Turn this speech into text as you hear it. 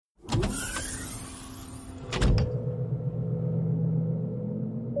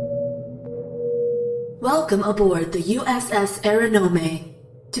Welcome aboard the USS Aranome.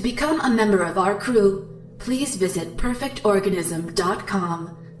 To become a member of our crew, please visit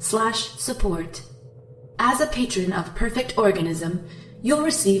perfectorganism.com/support. As a patron of Perfect Organism, you'll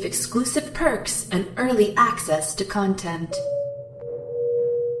receive exclusive perks and early access to content.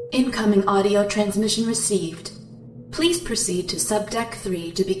 Incoming audio transmission received. Please proceed to Subdeck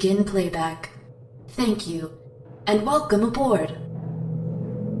 3 to begin playback. Thank you, and welcome aboard.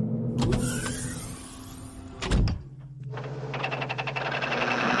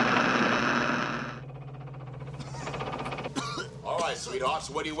 All right, sweethearts,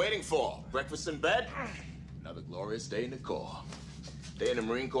 what are you waiting for? Breakfast in bed? Another glorious day in the Corps. Day in the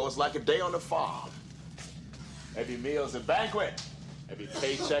Marine Corps is like a day on the farm. Every meal's a banquet. Every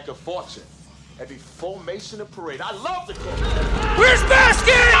paycheck a fortune. Every formation a parade. I love the Corps. Where's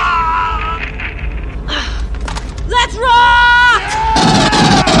Basket? Let's rock!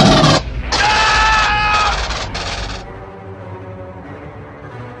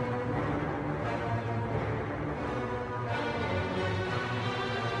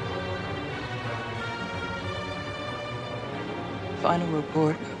 Final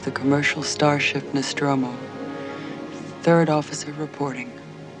report of the commercial starship Nostromo. Third officer reporting.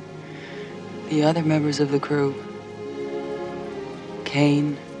 The other members of the crew,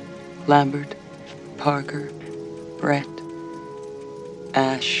 Kane, Lambert, Parker, Brett,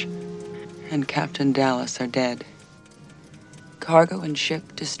 Ash, and Captain Dallas are dead. Cargo and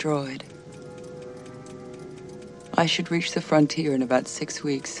ship destroyed. I should reach the frontier in about 6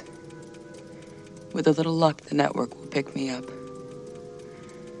 weeks. With a little luck, the network will pick me up.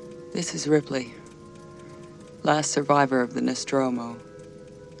 This is Ripley, last survivor of the Nostromo.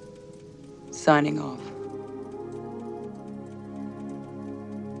 Signing off.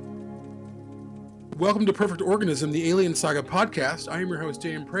 Welcome to Perfect Organism, the Alien Saga podcast. I am your host,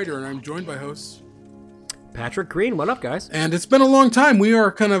 Dan Prater, and I'm joined by hosts Patrick Green. What up, guys? And it's been a long time. We are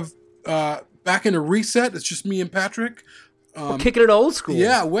kind of back in a reset. It's just me and Patrick. We're kicking it old school.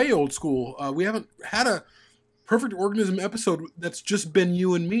 Yeah, way old school. We haven't had a Perfect Organism episode that's just been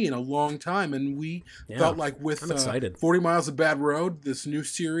you and me in a long time, and we felt like with 40 Miles of Bad Road, this new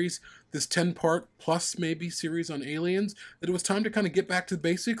series, this 10-part plus maybe series on aliens, that it was time to kind of get back to the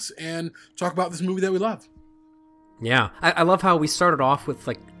basics and talk about this movie that we love. Yeah, I love how we started off with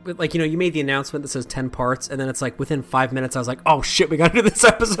like you made the announcement that says 10 parts, and then it's like within 5 minutes I was like, oh shit, we gotta do this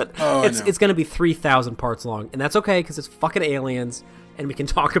episode. It's gonna be 3,000 parts long, and that's okay because it's fucking aliens, and we can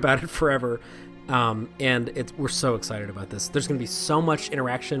talk about it forever. And we're so excited about this. There's going to be so much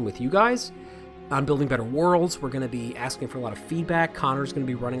interaction with you guys on building better worlds. We're going to be asking for a lot of feedback. Connor's going to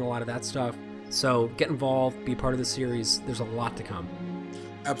be running a lot of that stuff. So get involved, be part of the series. There's a lot to come.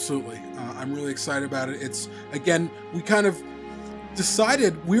 Absolutely. I'm really excited about it. It's, again, we kind of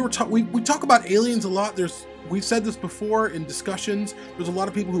decided we talk about aliens a lot. We've said this before in discussions. There's a lot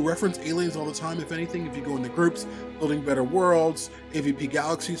of people who reference aliens all the time. If anything, if you go in the groups, Building Better Worlds, AVP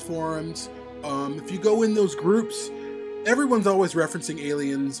Galaxies forums, if you go in those groups, everyone's always referencing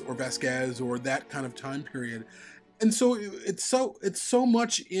aliens or Vasquez or that kind of time period. And so it's so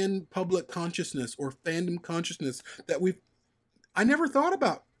much in public consciousness or fandom consciousness that I never thought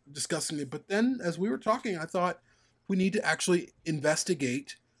about discussing it. But then as we were talking, I thought we need to actually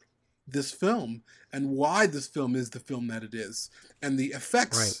investigate this film and why this film is the film that it is and the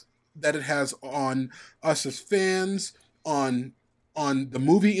effects that it has on us as fans, on the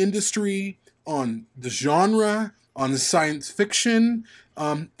movie industry, on the genre, on the science fiction,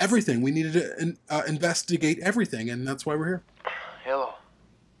 everything. We needed to investigate everything, and that's why we're here. Hello.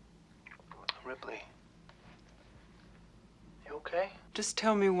 Ripley. You okay? Just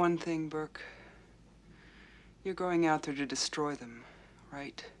tell me one thing, Burke. You're going out there to destroy them,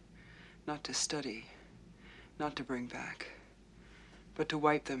 right? Not to study, not to bring back, but to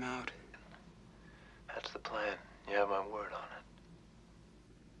wipe them out. That's the plan. You have my word on it.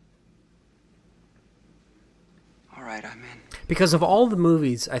 All right, I'm in. Because of all the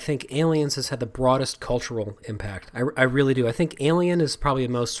movies, I think Aliens has had the broadest cultural impact. I really do. I think Alien is probably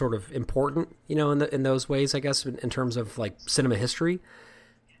the most sort of important, in those ways, I guess, in terms of like cinema history.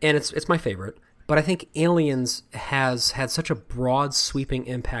 And it's my favorite. But I think Aliens has had such a broad, sweeping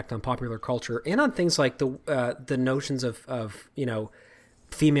impact on popular culture and on things like the notions of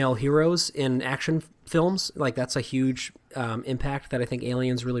female heroes in action films. Like that's a huge impact that I think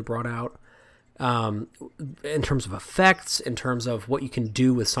Aliens really brought out. In terms of effects, in terms of what you can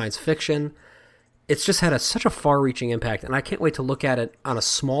do with science fiction. It's just had such a far-reaching impact, and I can't wait to look at it on a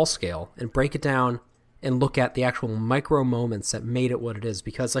small scale and break it down and look at the actual micro moments that made it what it is.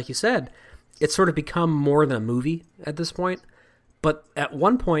 Because, like you said, it's sort of become more than a movie at this point, But at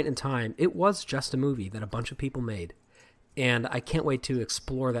one point in time, it was just a movie that a bunch of people made. And I can't wait to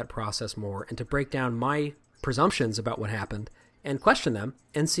explore that process more and to break down my presumptions about what happened and question them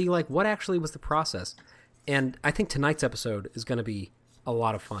and see like what actually was the process. And I think tonight's episode is going to be a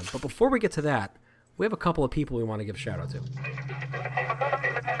lot of fun. But before we get to that, we have a couple of people we want to give a shout out to.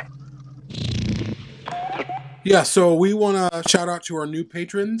 Yeah, so we want to shout out to our new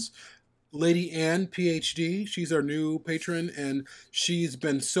patrons. Lady Ann, PhD, she's our new patron, and she's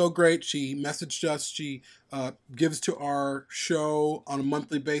been so great. She messaged us. She gives to our show on a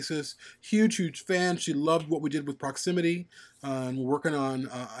monthly basis. Huge fan. She loved what we did with Proximity, and we're working on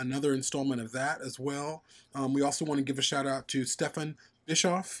another installment of that as well. We also want to give a shout out to Stefan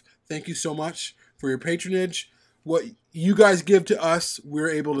Bischoff. Thank you so much for your patronage. What you guys give to us, we're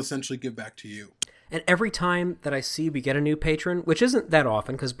able to essentially give back to you. And every time that I see we get a new patron, which isn't that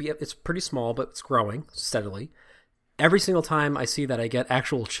often because it's pretty small, but it's growing steadily. Every single time I see that, I get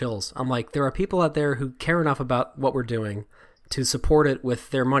actual chills. I'm like, there are people out there who care enough about what we're doing to support it with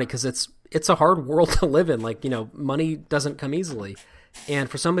their money because it's a hard world to live in. Like, money doesn't come easily. And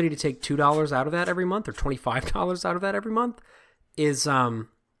for somebody to take $2 out of that every month or $25 out of that every month is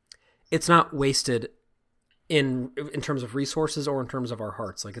it's not wasted in terms of resources or in terms of our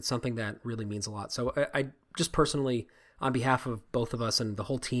hearts. Like, it's something that really means a lot. So I just personally, on behalf of both of us and the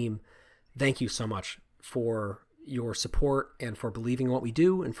whole team, thank you so much for your support and for believing in what we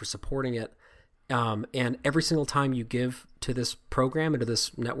do and for supporting it. And every single time you give to this program and to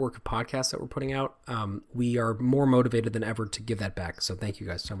this network of podcasts that we're putting out, we are more motivated than ever to give that back. So thank you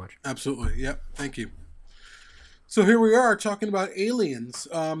guys so much. Absolutely. Yep. Thank you. So here we are talking about Aliens.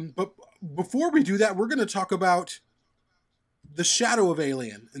 But before we do that, we're going to talk about the shadow of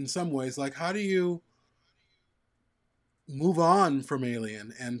Alien in some ways. Like, how do you move on from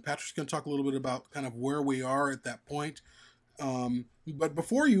Alien? And Patrick's going to talk a little bit about kind of where we are at that point. But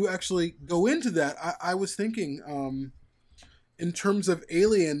before you actually go into that, I was thinking, in terms of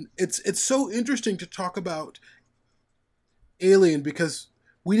Alien, it's so interesting to talk about Alien because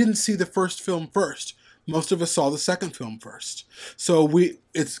we didn't see the first film first. Most of us saw the second film first. So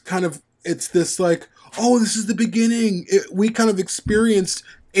it's this like, oh, this is the beginning. We kind of experienced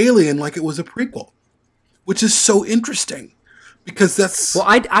Alien like it was a prequel, which is so interesting because that's... Well,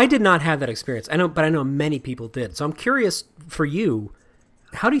 I did not have that experience. I know many people did. So I'm curious for you,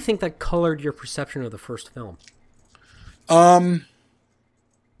 how do you think that colored your perception of the first film? For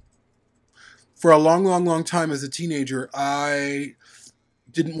a long time as a teenager, I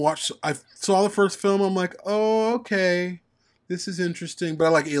didn't watch... I saw the first film, I'm like, oh, okay, this is interesting. But I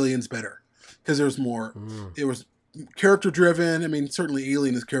like Aliens better because there was more... It was character-driven. I mean, certainly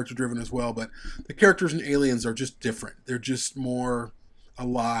Alien is character-driven as well, but the characters in Aliens are just different. They're just more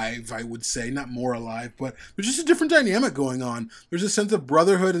alive, I would say. Not more alive, but there's just a different dynamic going on. There's a sense of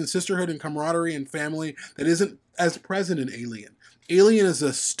brotherhood and sisterhood and camaraderie and family that isn't as present in Alien. Alien is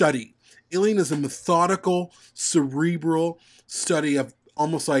a study. Alien is a methodical, cerebral study of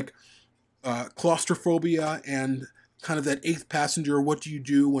almost like claustrophobia and kind of that eighth passenger. What do you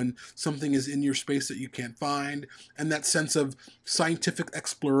do when something is in your space that you can't find? And that sense of scientific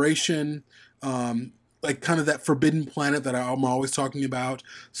exploration, like kind of that forbidden planet that I'm always talking about.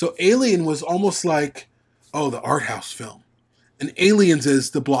 So Alien was almost like, the art house film. And Aliens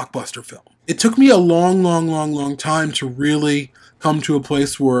is the blockbuster film. It took me a long time to really come to a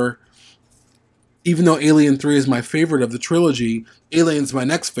place where, even though Alien 3 is my favorite of the trilogy, Alien's my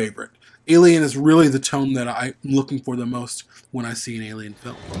next favorite. Alien is really the tone that I'm looking for the most when I see an Alien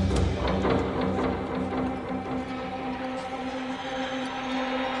film.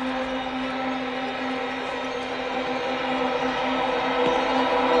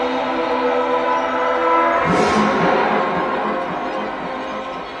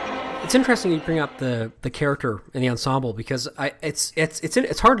 It's interesting you bring up the character in the ensemble because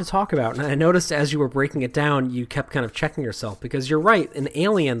it's hard to talk about, and I noticed as you were breaking it down, you kept kind of checking yourself because you're right. In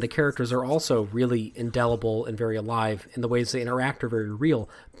Alien, the characters are also really indelible and very alive, and the ways they interact are very real.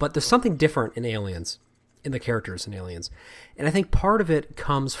 But there's something different in Aliens, in the characters in Aliens, and I think part of it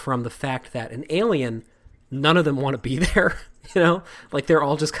comes from the fact that in Alien, none of them want to be there. Like they're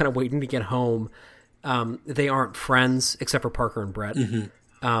all just kind of waiting to get home. They aren't friends except for Parker and Brett. Mm-hmm.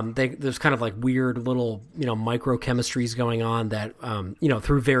 There's kind of like weird little, micro chemistries going on that,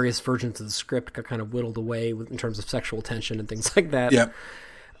 through various versions of the script got kind of whittled away in terms of sexual tension and things like that. Yeah.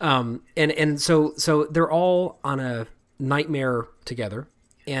 And so they're all on a nightmare together,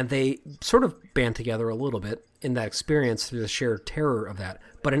 and they sort of band together a little bit in that experience through the shared terror of that.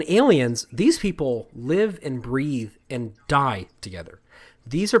 But in Aliens, these people live and breathe and die together.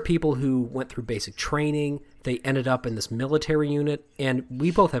 These are people who went through basic training. They ended up in this military unit. And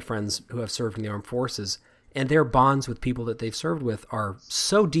we both have friends who have served in the armed forces. And their bonds with people that they've served with are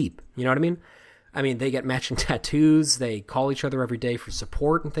so deep. You know what I mean? I mean, they get matching tattoos. They call each other every day for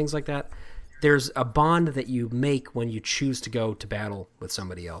support and things like that. There's a bond that you make when you choose to go to battle with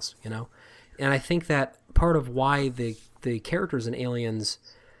somebody else, you know? And I think that part of why the characters in Aliens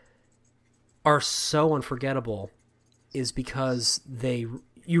are so unforgettable is because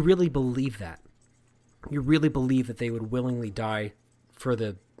you really believe that. You really believe that they would willingly die for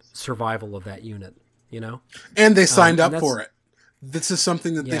the survival of that unit, you know? And they signed up for it. This is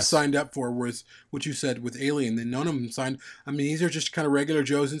something that they Yes. signed up for, was what you said with Alien. Then none of them signed. I mean, these are just kind of regular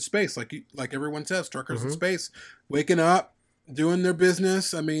Joes in space, like everyone says, truckers in space, waking up, doing their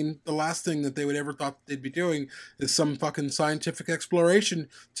business. I mean, the last thing that they would ever thought they'd be doing is some fucking scientific exploration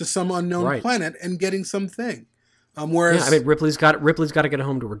to some unknown planet and getting something. Whereas, I mean, Ripley's got to get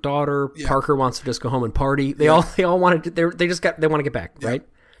home to her daughter. Yeah. Parker wants to just go home and party. They all want to. They want to get back, right?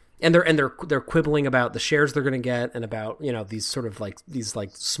 And they're quibbling about the shares they're going to get and about, you know, these sort of these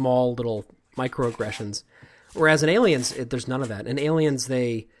small little microaggressions. Whereas in Aliens, there's none of that. In Aliens,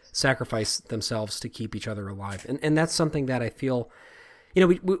 they sacrifice themselves to keep each other alive, and that's something that I feel. You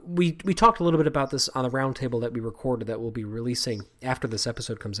know, we talked a little bit about this on the roundtable that we recorded that we'll be releasing after this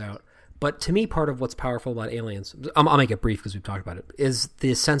episode comes out. But to me, part of what's powerful about Aliens, I'll make it brief because we've talked about it, is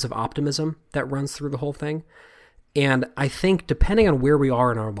the sense of optimism that runs through the whole thing. And I think depending on where we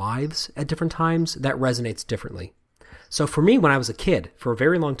are in our lives at different times, that resonates differently. So for me, when I was a kid, for a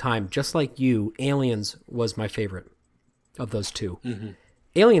very long time, just like you, Aliens was my favorite of those two. Mm-hmm.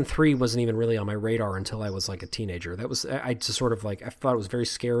 Alien 3 wasn't even really on my radar until I was like a teenager. I just sort of I thought it was very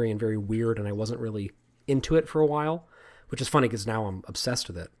scary and very weird, and I wasn't really into it for a while, which is funny because now I'm obsessed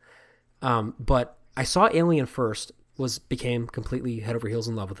with it. But I saw Alien first, became completely head over heels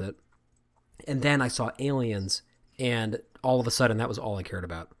in love with it. And then I saw Aliens, and all of a sudden that was all I cared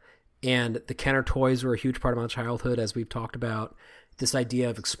about. And the Kenner toys were a huge part of my childhood, as we've talked about. This idea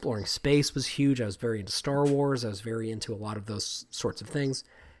of exploring space was huge. I was very into Star Wars. I was very into a lot of those sorts of things.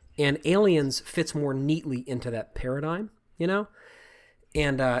 And Aliens fits more neatly into that paradigm, you know?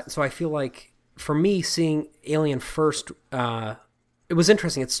 And so I feel like, for me, seeing Alien first, it was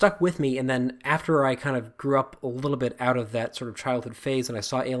interesting. It stuck with me, and then after I kind of grew up a little bit out of that sort of childhood phase and I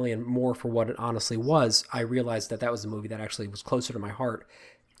saw Alien more for what it honestly was, I realized that was a movie that actually was closer to my heart.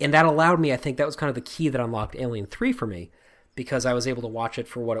 And that allowed me, I think that was kind of the key that unlocked Alien 3 for me, because I was able to watch it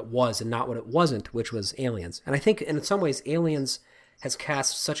for what it was and not what it wasn't, which was Aliens. And I think in some ways Aliens has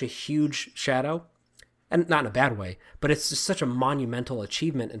cast such a huge shadow, and not in a bad way, but it's just such a monumental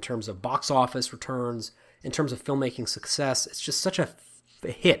achievement in terms of box office returns, in terms of filmmaking success. It's just such a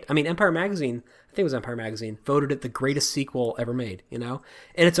hit. I mean, Empire Magazine, I think it was Empire Magazine, voted it the greatest sequel ever made, you know?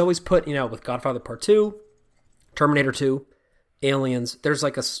 And it's always put, you know, with Godfather Part 2, Terminator 2, Aliens, there's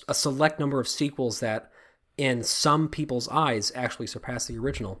like a select number of sequels that in some people's eyes actually surpass the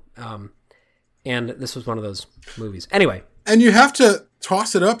original. And this was one of those movies. Anyway. And you have to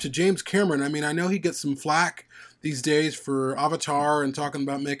toss it up to James Cameron. I mean, I know he gets some flack these days for Avatar and talking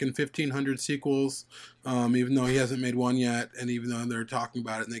about making 1,500 sequels, even though he hasn't made one yet, and even though they're talking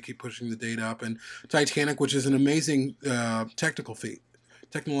about it and they keep pushing the date up. And Titanic, which is an amazing technical feat.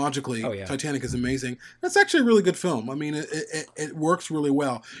 Technologically, Titanic is amazing. That's actually a really good film. I mean, it works really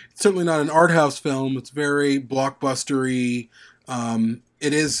well. It's certainly not an art house film. It's very blockbustery.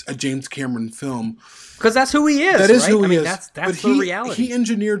 It is a James Cameron film. Because that's who he is. That is right? who he is. That's but the reality. He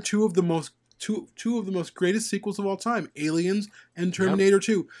engineered two of the most greatest sequels of all time, Aliens and Terminator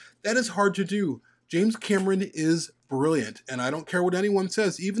 2. That is hard to do. James Cameron is brilliant, and I don't care what anyone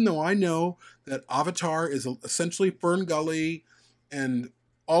says, even though I know that Avatar is essentially Fern Gully and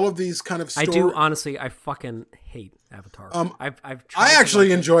all of these kind of stories. I do, honestly, I fucking hate Avatar. I've tried I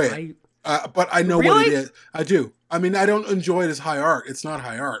actually enjoy it. But I know really? what it is. I do. I mean, I don't enjoy it as high art. It's not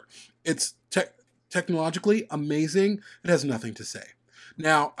high art. It's technologically amazing. It has nothing to say.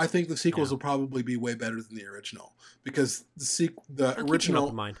 Now, I think the sequels will probably be way better than the original, because the original,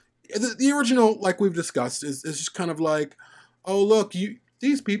 the original, like we've discussed, is just kind of like, oh look,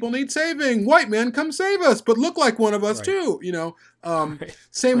 these people need saving. White man, come save us, but look like one of us too. You know,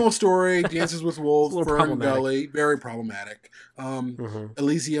 same old story. Dances with Wolves, Fern Gully, very problematic.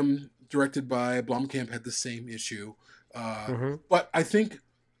 Elysium, directed by Blomkamp, had the same issue. But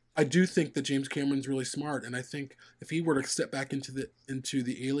I do think that James Cameron's really smart, and I think if he were to step back into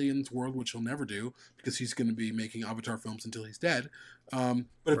the Aliens world, which he'll never do because he's going to be making Avatar films until he's dead. But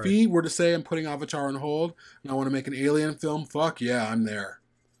if he were to say, I'm putting Avatar on hold and I want to make an Alien film, fuck yeah, I'm there.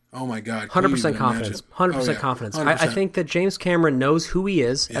 Oh my God. Can you 100% even confidence. imagine? 100% Oh, yeah. confidence. 100%. I think that James Cameron knows who he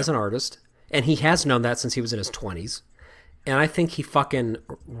is as an artist, and he has known that since he was in his 20s. And I think he fucking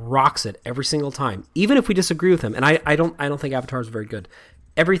rocks it every single time, even if we disagree with him. And I don't think Avatar is very good.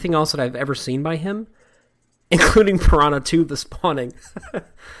 Everything else that I've ever seen by him, including Piranha 2: The Spawning,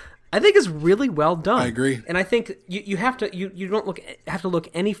 I think is really well done. I agree. And I think you have to you don't have to look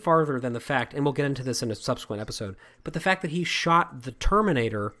any farther than the fact, and we'll get into this in a subsequent episode, but the fact that he shot The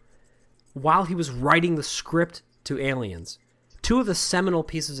Terminator while he was writing the script to Aliens. Two of the seminal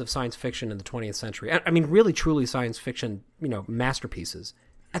pieces of science fiction in the 20th century. I mean, really, truly science fiction, masterpieces.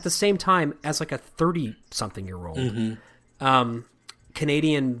 At the same time as like a 30-something-year-old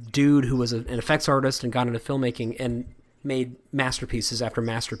Canadian dude who was an effects artist and got into filmmaking and made masterpieces after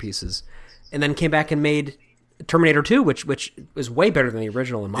masterpieces, and then came back and made Terminator 2, which is way better than the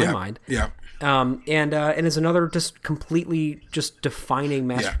original in my mind. Yeah. And is another just completely just defining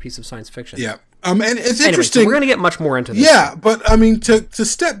masterpiece of science fiction. Yeah. And it's anyway, interesting. So we're going to get much more into this. Yeah, but I mean, to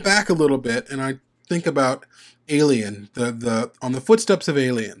step back a little bit, and I think about Alien, the On the Footsteps of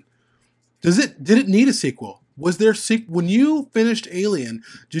Alien. Did it need a sequel? Was there when you finished Alien?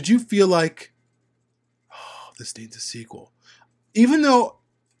 Did you feel like, oh, this needs a sequel? Even though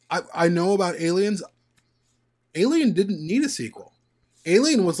I know about Aliens, Alien didn't need a sequel.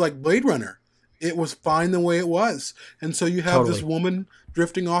 Alien was like Blade Runner. It was fine the way it was, and so you have this woman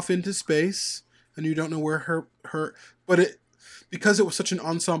drifting off into space. And you don't know where because it was such an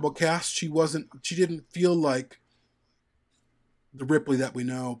ensemble cast, she didn't feel like the Ripley that we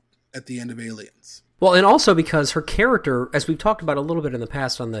know at the end of Aliens. Well, and also because her character, as we've talked about a little bit in the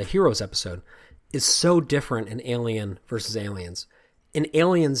past on the Heroes episode, is so different in Alien versus Aliens. In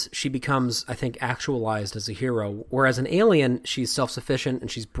Aliens, she becomes, I think, actualized as a hero, whereas in Alien, she's self-sufficient and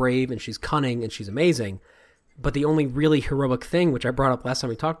she's brave and she's cunning and she's amazing. But the only really heroic thing, which I brought up last time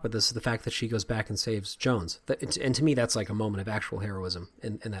we talked about this, is the fact that she goes back and saves Jones. And to me, that's like a moment of actual heroism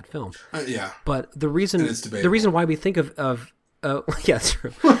in that film. Yeah. But the reason why we think of yeah, that's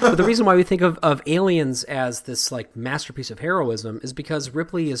true. But the reason why we think of Aliens as this like masterpiece of heroism is because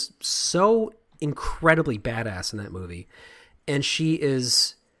Ripley is so incredibly badass in that movie, and she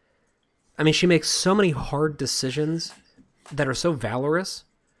makes so many hard decisions that are so valorous,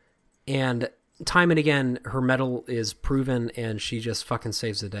 and time and again, her mettle is proven, and she just fucking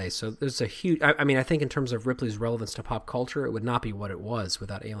saves the day. So there's a huge... I think in terms of Ripley's relevance to pop culture, it would not be what it was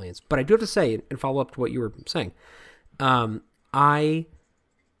without Aliens. But I do have to say, and follow up to what you were saying, at the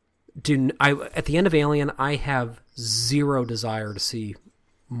end of Alien, I have zero desire to see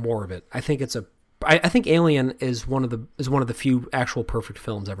more of it. I think I think Alien is one of the few actual perfect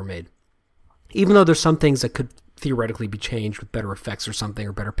films ever made. Even though there's some things that could theoretically be changed with better effects or something,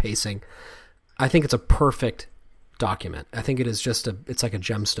 or better pacing, I think it's a perfect document. I think it is it's like a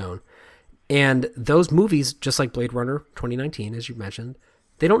gemstone. And those movies, just like Blade Runner 2019, as you mentioned,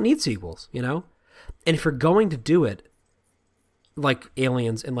 they don't need sequels, And if you're going to do it, like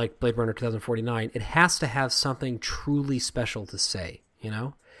Aliens and like Blade Runner 2049, it has to have something truly special to say,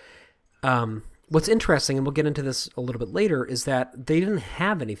 What's interesting, and we'll get into this a little bit later, is that they didn't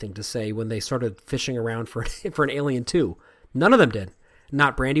have anything to say when they started fishing around for an Alien 2. None of them did.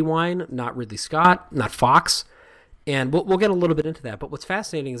 Not Brandywine, not Ridley Scott, not Fox. And we'll get a little bit into that. But what's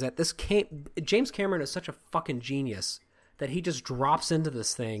fascinating is that James Cameron is such a fucking genius that he just drops into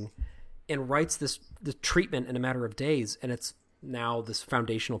this thing and writes the treatment in a matter of days, and it's now this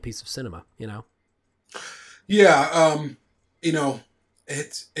foundational piece of cinema, Yeah,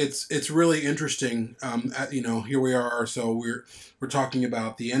 it's really interesting. Here we are. So we're talking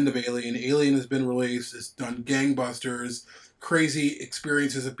about the end of Alien. Alien has been released. It's done gangbusters. Crazy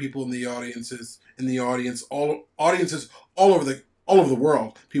experiences of people in the audience, all over the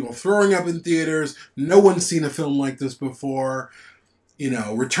world. People throwing up in theaters. No one's seen a film like this before.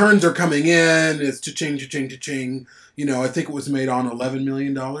 Returns are coming in. It's cha-ching, cha-ching, cha-ching. I think it was made on $11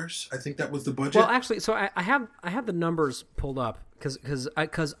 million. I think that was the budget. Well, actually, so I have the numbers pulled up because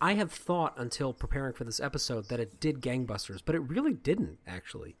I have thought until preparing for this episode that it did gangbusters, but it really didn't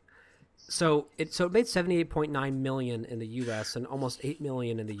actually. So it made $78.9 million in the U.S. and almost $8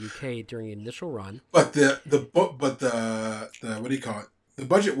 million in the U.K. during the initial run. But the what do you call it? The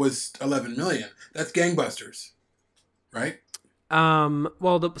budget was $11 million. That's gangbusters, right?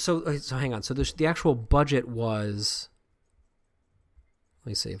 So hang on. So the actual budget was.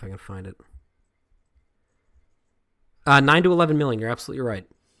 Let me see if I can find it. 9 to 11 million. You're absolutely right.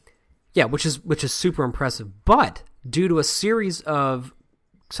 Yeah, which is super impressive. But due to a series of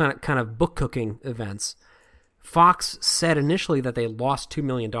kind of book cooking events, Fox said initially that they lost $2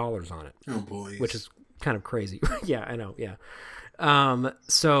 million on it. Oh boy, which is kind of crazy. Yeah, I know. Yeah,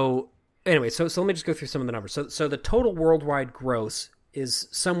 So anyway, so let me just go through some of the numbers. So the total worldwide gross is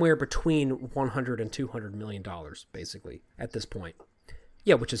somewhere between 100 and 200 million dollars, basically, at this point.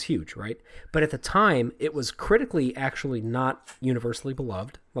 Yeah, which is huge, right? But at the time, it was critically actually not universally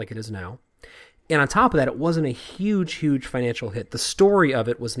beloved like it is now. And on top of that, it wasn't a huge, huge financial hit. The story of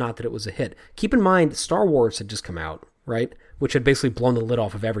it was not that it was a hit. Keep in mind, Star Wars had just come out, right? Which had basically blown the lid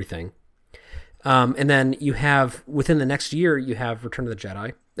off of everything. And then you have, within the next year, you have Return of the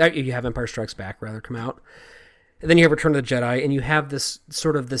Jedi. You have Empire Strikes Back, rather, come out. And then you have Return of the Jedi, and you have this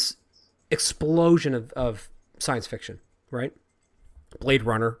sort of this explosion of science fiction, right? Blade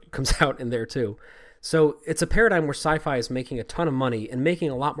Runner comes out in there, too. So it's a paradigm where sci-fi is making a ton of money, and making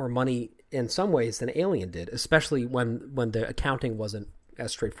a lot more money in some ways than Alien did, especially when the accounting wasn't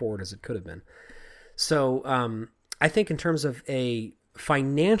as straightforward as it could have been. So I think in terms of a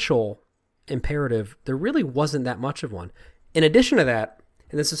financial imperative, there really wasn't that much of one. In addition to that,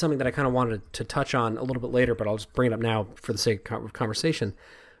 and this is something that I kind of wanted to touch on a little bit later, but I'll just bring it up now for the sake of conversation.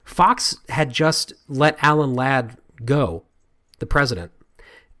 Fox had just let Alan Ladd go, the president.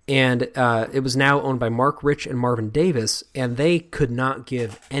 And it was now owned by Mark Rich and Marvin Davis, and they could not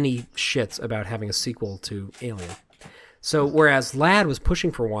give any shits about having a sequel to Alien. So whereas Ladd was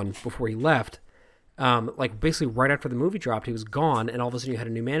pushing for one before he left, like basically right after the movie dropped, he was gone, and all of a sudden you had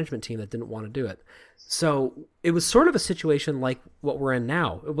a new management team that didn't want to do it. So it was sort of a situation like what we're in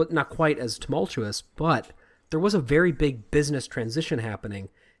now. It was not quite as tumultuous, but there was a very big business transition happening,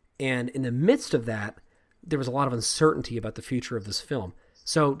 and in the midst of that, there was a lot of uncertainty about the future of this film.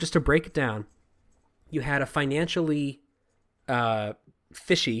 So just to break it down, you had a financially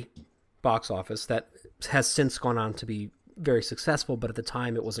fishy box office that has since gone on to be very successful, but at the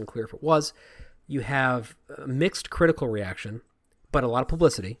time it wasn't clear if it was. You have a mixed critical reaction, but a lot of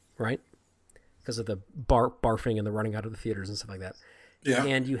publicity, right? Because of the barfing and the running out of the theaters and stuff like that. Yeah.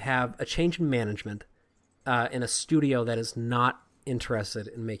 And you have a change in management in a studio that is not interested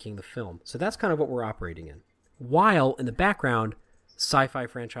in making the film. So that's kind of what we're operating in. While in the background, sci-fi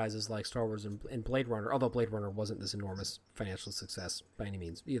franchises like Star Wars and Blade Runner, although Blade Runner wasn't this enormous financial success by any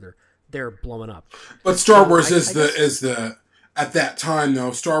means either, they're blowing up. But Star Wars is the at that time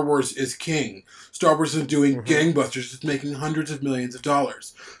though, Star Wars is king. Star Wars is doing gangbusters, it's making hundreds of millions of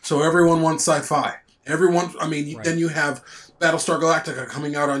dollars. So everyone wants sci-fi. Everyone, I mean, right. Then you have Battlestar Galactica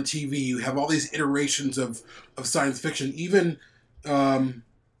coming out on TV. You have all these iterations of science fiction. Even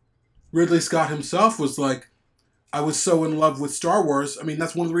Ridley Scott himself was like, I was so in love with Star Wars. I mean,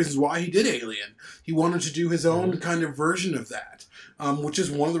 that's one of the reasons why he did Alien. He wanted to do his own kind of version of that, which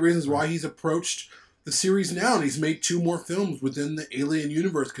is one of the reasons why he's approached the series now, and he's made 2 more films within the Alien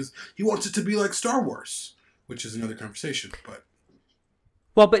universe, because he wants it to be like Star Wars, which is another conversation.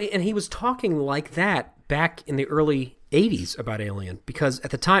 And he was talking like that back in the early 80s about Alien, because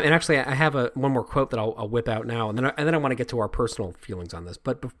at the time, and actually I have one more quote that I'll whip out now, and then I want to get to our personal feelings on this,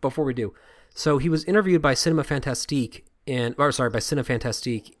 but before we do, so he was interviewed by Cinema Fantastique in, let's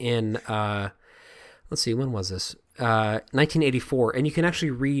see, when was this? 1984, and you can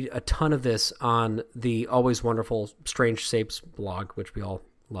actually read a ton of this on the always wonderful Strange Shapes blog, which we all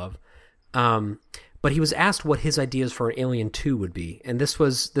love. But he was asked what his ideas for an Alien 2 would be, and this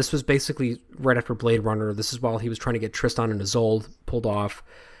was basically right after Blade Runner. This is while he was trying to get Tristan and Isolde pulled off,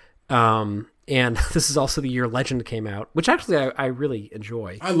 and this is also the year Legend came out, which actually I really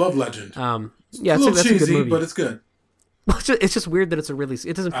enjoy. I love Legend. Yeah, it's a little cheesy, a good movie, but it's good. It's just weird that it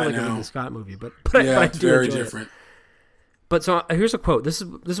doesn't feel like a Ridley Scott movie, but yeah, it's very different. But so here's a quote. This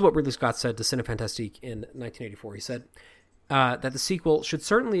is what Ridley Scott said to Cinema Fantastique in 1984. He said that the sequel should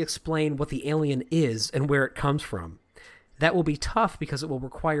certainly explain what the alien is and where it comes from. That will be tough because it will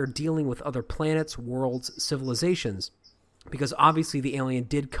require dealing with other planets, worlds, civilizations. Because obviously the alien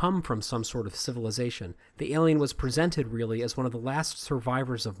did come from some sort of civilization. The alien was presented really as one of the last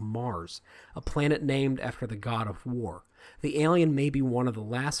survivors of Mars, a planet named after the god of war. The alien may be one of the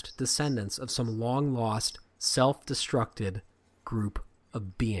last descendants of some long-lost, self-destructed group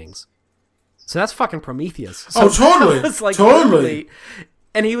of beings. So that's fucking Prometheus. So totally. Totally.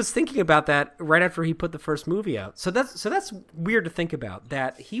 And he was thinking about that right after he put the first movie out. So that's weird to think about,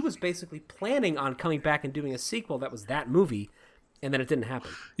 that he was basically planning on coming back and doing a sequel that was that movie, and then it didn't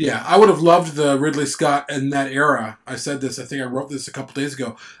happen. Yeah, I would have loved the Ridley Scott in that era. I said this, I think I wrote this a couple days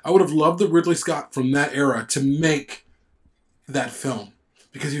ago. I would have loved the Ridley Scott from that era to make that film,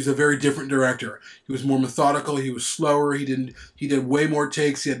 because he was a very different director. He was more methodical, he was slower, he did way more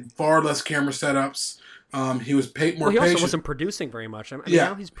takes, he had far less camera setups. He was more patient. He also wasn't producing very much.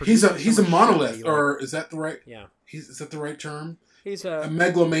 Now he's a monolith, or is that the right? Yeah, is that the right term? He's a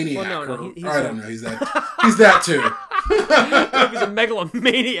megalomaniac. Well, no, I don't know. He's that. He's that too. He's a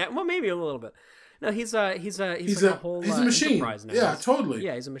megalomaniac. Well, maybe a little bit. No, he's like a whole machine. enterprise now. Yeah, totally.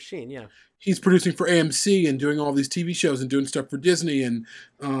 Yeah, he's a machine. Yeah. He's producing for AMC and doing all these TV shows and doing stuff for Disney, and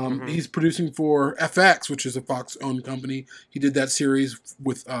he's producing for FX, which is a Fox-owned company. He did that series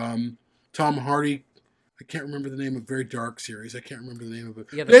with Tom Hardy. I can't remember the name of a very dark series. I can't remember the name of it.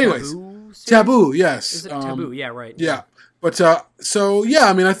 Yeah, but anyways, Taboo. Yes. Is it Taboo? Yeah, right. Yeah. But so yeah,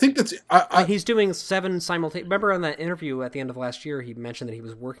 I mean, I think that's. He's doing 7 simultaneous. Remember on that interview at the end of last year, he mentioned that he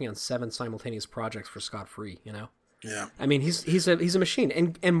was working on 7 simultaneous projects for Scott Free. You know. Yeah. I mean, he's a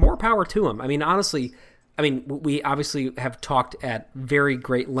machine, and more power to him. I mean, honestly, we obviously have talked at very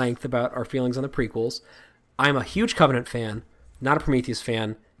great length about our feelings on the prequels. I'm a huge Covenant fan, not a Prometheus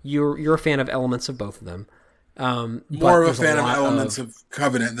fan. You're a fan of elements of both of them. More of a fan of elements of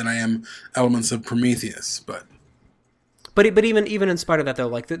Covenant than I am elements of Prometheus, but even in spite of that, though,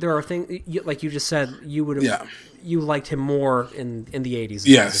 like there are things like you just said, you would have you liked him more in the 80s.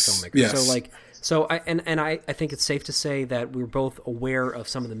 Yes, as a filmmaker. yes. So I think it's safe to say that we're both aware of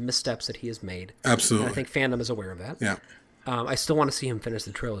some of the missteps that he has made. Absolutely, and I think fandom is aware of that. Yeah, I still want to see him finish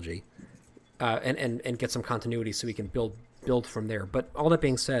the trilogy, and get some continuity so we can build from there. But all that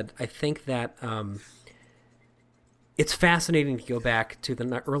being said, I think that it's fascinating to go back to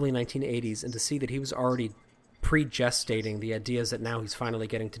the early 1980s and to see that he was already pre-gestating the ideas that now he's finally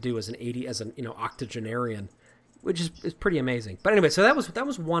getting to do as an octogenarian, which is pretty amazing. But anyway, so that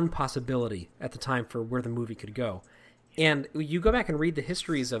was one possibility at the time for where the movie could go. And you go back and read the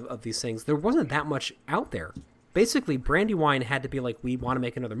histories of these things, there wasn't that much out there. Basically, Brandywine had to be like, we want to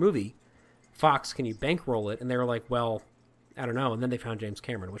make another movie. Fox, can you bankroll it? And they were like, well, I don't know. And then they found James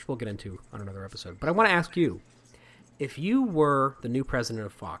Cameron, which we'll get into on another episode. But I want to ask you, if you were the new president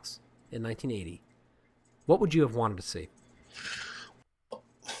of Fox in 1980, what would you have wanted to see?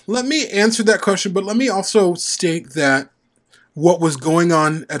 Let me answer that question, but let me also state that what was going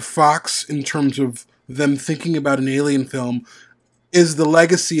on at Fox in terms of them thinking about an alien film is the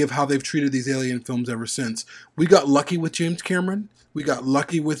legacy of how they've treated these alien films ever since. We got lucky with James Cameron. We got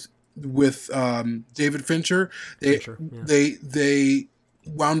lucky with David Fincher. They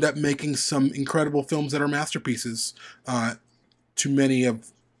wound up making some incredible films that are masterpieces to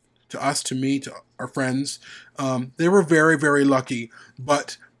us, to me, to our friends. They were very, very lucky.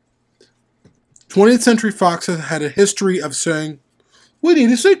 But 20th Century Fox has had a history of saying, we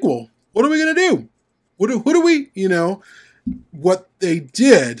need a sequel. What are we going to do? Who do we, what they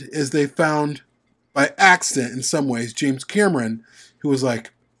did is they found, by accident in some ways, James Cameron, who was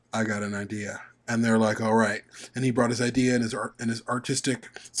like, I got an idea. And they're like, all right. And he brought his idea and his artistic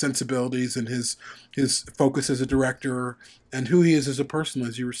sensibilities and his focus as a director and who he is as a person,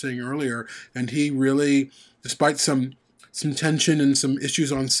 as you were saying earlier. And he really, despite some tension and some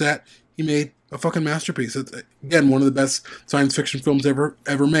issues on set, he made a fucking masterpiece. It's, again, one of the best science fiction films ever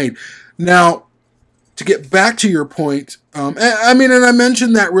made. Now, to get back to your point, and I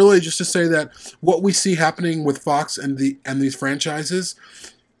mentioned that really just to say that what we see happening with Fox and these franchises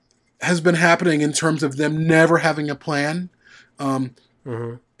has been happening in terms of them never having a plan.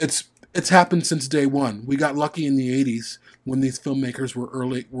 It's happened since day one. We got lucky in the 80s when these filmmakers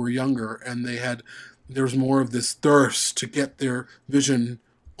were younger, and there was more of this thirst to get their vision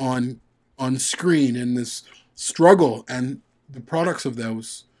on screen, and this struggle, and the products of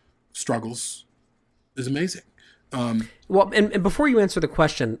those struggles is amazing. Well, and before you answer the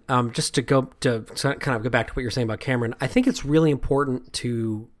question, just to kind of go back to what you're saying about Cameron, I think it's really important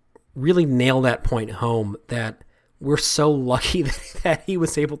to really nail that point home, that we're so lucky that he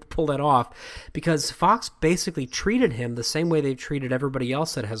was able to pull that off, because Fox basically treated him the same way they've treated everybody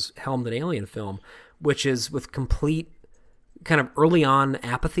else that has helmed an alien film, which is with complete kind of early on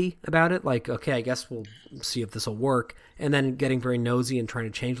apathy about it. Like, okay, I guess we'll see if this will work. And then getting very nosy and trying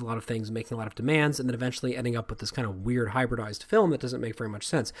to change a lot of things, making a lot of demands, and then eventually ending up with this kind of weird hybridized film that doesn't make very much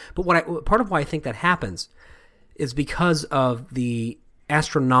sense. But part of why I think that happens is because of the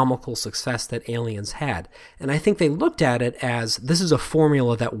astronomical success that Aliens had. And I think they looked at it as, this is a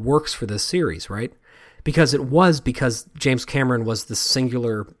formula that works for this series, right? Because James Cameron was the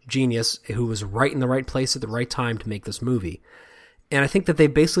singular genius who was right in the right place at the right time to make this movie. And I think that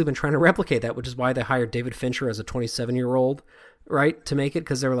they've basically been trying to replicate that, which is why they hired David Fincher as a 27-year-old, right, to make it,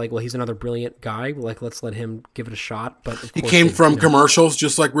 because they were like, well, he's another brilliant guy. Like, let's let him give it a shot. But of he course came from commercials,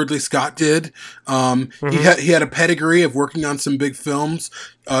 just like Ridley Scott did. He had a pedigree of working on some big films,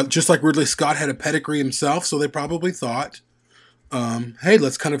 just like Ridley Scott had a pedigree himself. So they probably thought, hey,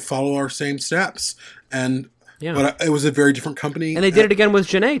 let's kind of follow our same steps. But it was a very different company. And they did it again with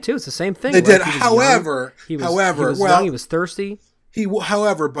Janae, too. It's the same thing. They did. However, he was young, he was thirsty.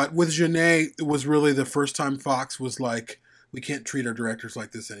 However, but with Genet, it was really the first time Fox was like, we can't treat our directors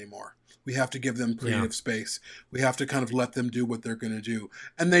like this anymore. We have to give them creative space. We have to kind of let them do what they're going to do.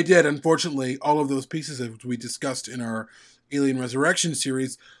 And they did. Unfortunately, all of those pieces that we discussed in our Alien Resurrection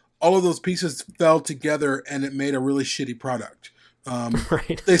series, all of those pieces fell together and it made a really shitty product.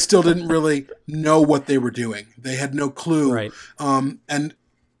 Right. They still didn't really know what they were doing. They had no clue. Right. And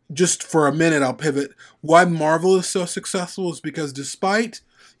just for a minute, I'll pivot. Why Marvel is so successful is because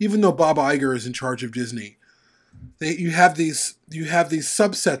even though Bob Iger is in charge of Disney, you have these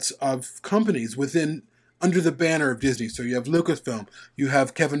subsets of companies under the banner of Disney. So you have Lucasfilm, you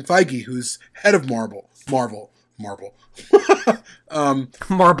have Kevin Feige, who's head of Marvel.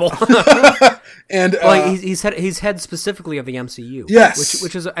 And he's head specifically of the MCU. Yes,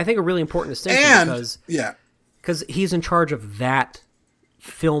 which is I think a really important distinction because he's in charge of that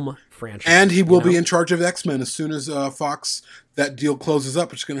film franchise, and he will be in charge of X-Men as soon as Fox that deal closes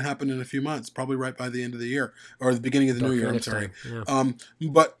up, which is going to happen in a few months, probably right by the end of the year or the beginning of the new year. I'm sorry,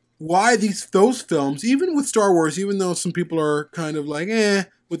 but why those films, even with Star Wars, even though some people are kind of like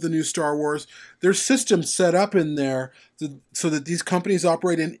with the new Star Wars, there's systems set up in there so that these companies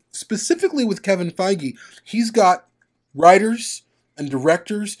operate in, specifically with Kevin Feige. He's got writers and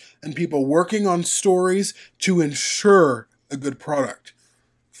directors and people working on stories to ensure a good product.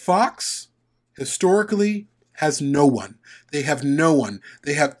 Fox, historically, has no one. They have no one.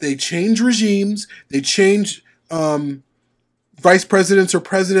 They change regimes. They change vice presidents or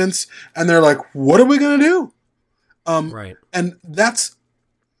presidents, and they're like, what are we going to do? Right. And that's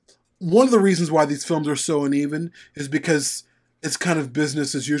one of the reasons why these films are so uneven, is because it's kind of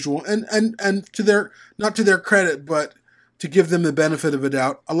business as usual. And to their, not to their credit, but to give them the benefit of a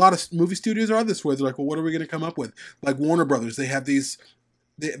doubt, a lot of movie studios are this way. They're like, well, what are we going to come up with? Like Warner Brothers, they have these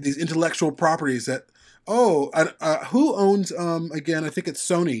intellectual properties that, who owns, again, I think it's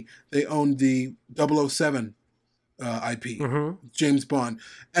Sony. They own the 007 IP, James Bond.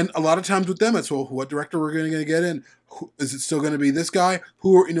 And a lot of times with them, it's, well, what director we're going to get in? Is it still going to be this guy?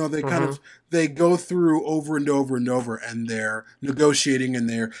 They kind of, they go through over and over and over, and they're negotiating, and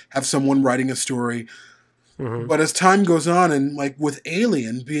they have someone writing a story. But as time goes on, and like with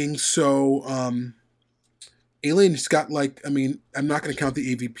Alien being so, Alien's got I'm not going to count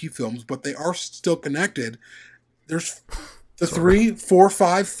the AVP films, but they are still connected. There's the 3, 4,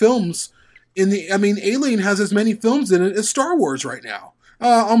 5 films Alien has as many films in it as Star Wars right now.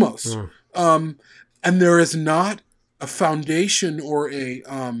 Almost. And there is not a foundation or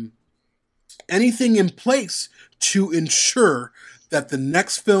anything in place to ensure that the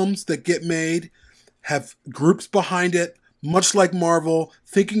next films that get made have groups behind it, much like Marvel,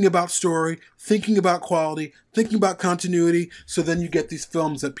 thinking about story, thinking about quality, thinking about continuity, so then you get these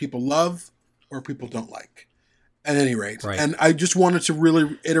films that people love or people don't like. At any rate. Right. And I just wanted to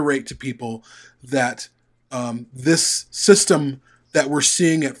really iterate to people that this system that we're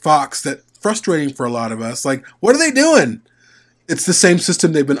seeing at Fox, that's frustrating for a lot of us, like, what are they doing? It's the same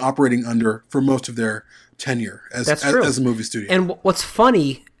system they've been operating under for most of their tenure as a movie studio. And what's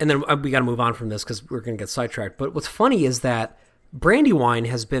funny, and then we got to move on from this because we're going to get sidetracked, but what's funny is that Brandywine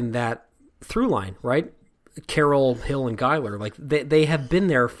has been that through line, right? Carol, Hill, and Giler, like they have been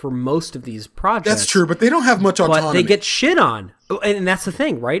there for most of these projects. That's true, but they don't have much autonomy. But they get shit on, and that's the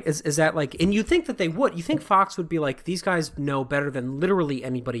thing, right? Is that like, and you think that they would? You think Fox would be like, these guys know better than literally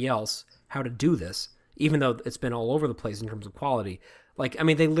anybody else how to do this, even though it's been all over the place in terms of quality. Like, I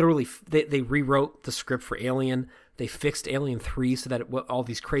mean, they literally they rewrote the script for Alien. They fixed Alien 3 so that all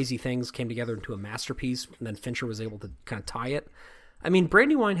these crazy things came together into a masterpiece, and then Fincher was able to kind of tie it. I mean,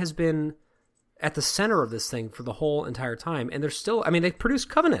 Brandywine has been at the center of this thing for the whole entire time, and they're still, they produced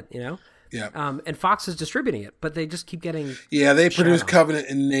Covenant, Yeah. And Fox is distributing it, but they just keep getting... Yeah, they produce Covenant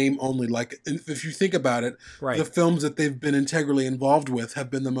in name only. Like, if you think about it, right. The films that they've been integrally involved with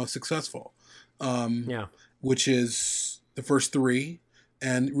have been the most successful. Which is the first 3.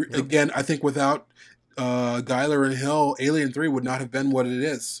 And again, I think without Giler and Hill, Alien 3 would not have been what it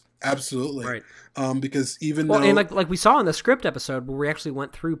is. Absolutely. Right. Because even though... and like we saw in the script episode where we actually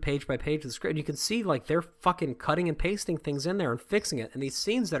went through page by page of the script, you can see like they're fucking cutting and pasting things in there and fixing it. And these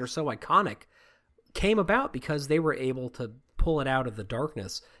scenes that are so iconic came about because they were able to pull it out of the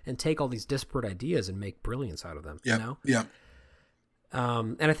darkness and take all these disparate ideas and make brilliance out of them. Yeah.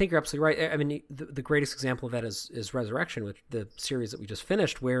 And I think you're absolutely right. I mean, the greatest example of that is Resurrection, which the series that we just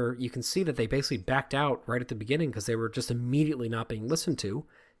finished, where you can see that they basically backed out right at the beginning because they were just immediately not being listened to.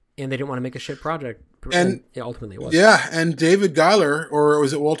 And they didn't want to make a shit project. And ultimately it was. Yeah, and David Giler, or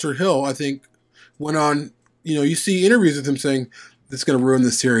was it Walter Hill, I think, went on, you see interviews with him saying, this is going to ruin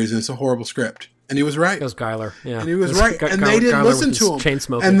the series and it's a horrible script. And he was right. It was Geiler, yeah. And he was right. And they didn't Geiler listen to him. Chain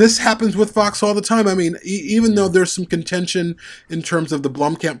smoking. And this happens with Fox all the time. I mean, even though there's some contention in terms of the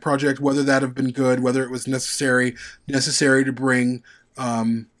Blomkamp project, whether that have been good, whether it was necessary to bring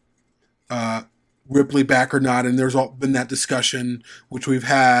Ripley back or not, and there's been that discussion, which we've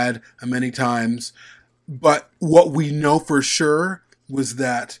had many times. But what we know for sure was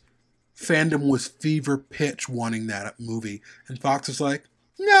that fandom was fever pitch wanting that movie. And Fox was like,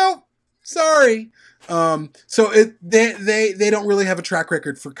 no. Sorry. So they don't really have a track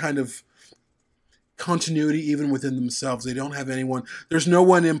record for kind of continuity even within themselves. They don't have anyone. There's no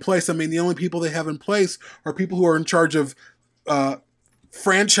one in place. I mean, the only people they have in place are people who are in charge of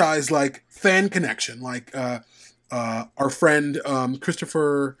franchise like Fan Connection, like our friend Chris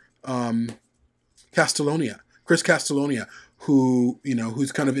Castellonia,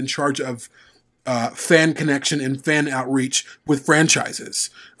 who's kind of in charge of fan connection and fan outreach with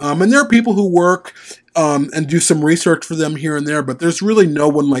franchises. And there are people who work and do some research for them here and there, but there's really no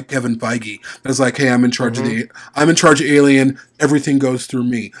one like Kevin Feige that's like, hey, I'm in charge of Alien. Everything goes through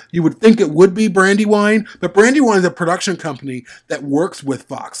me. You would think it would be Brandywine, but Brandywine is a production company that works with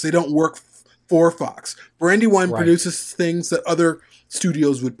Fox. They don't work for Fox. Brandywine produces things that other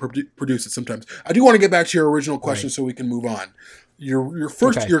studios would produce it sometimes. I do want to get back to your original question so we can move on.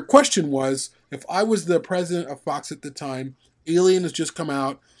 Your question was, if I was the president of Fox at the time, Alien has just come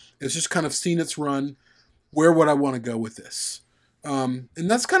out, it's just kind of seen its run, where would I want to go with this? And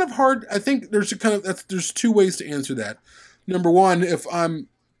that's kind of hard. I think there's two ways to answer that. Number one, am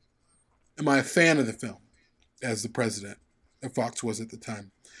I a fan of the film as the president of Fox was at the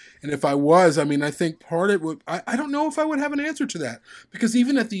time? And if I was, I mean, I think part of it would, I don't know if I would have an answer to that, because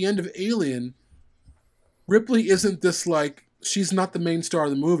even at the end of Alien, Ripley isn't this like, she's not the main star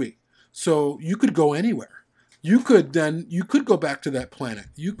of the movie. So you could go anywhere. You could go back to that planet.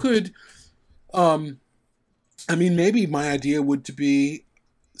 You could, maybe my idea would to be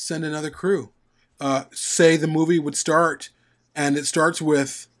send another crew. Say the movie would start and it starts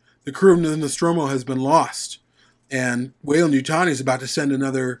with the crew of the Nostromo has been lost and Weyland-Yutani is about to send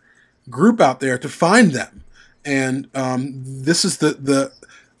another group out there to find them. And this is the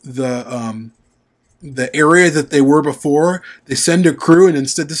area that they were before. They send a crew, and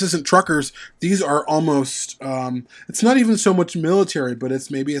instead, this isn't truckers. These are almost, it's not even so much military, but it's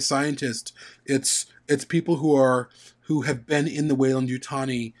maybe a scientist. It's people who have been in the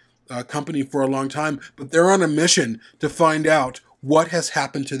Weyland-Yutani company for a long time, but they're on a mission to find out what has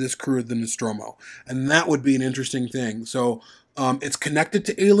happened to this crew of the Nostromo. And that would be an interesting thing. So it's connected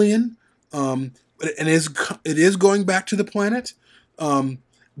to Alien, but it is going back to the planet.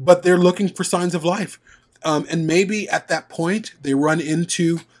 But they're looking for signs of life. And maybe at that point, they run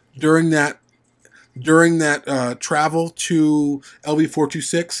into, during that travel to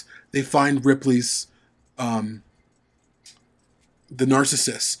LV-426, they find Ripley's, the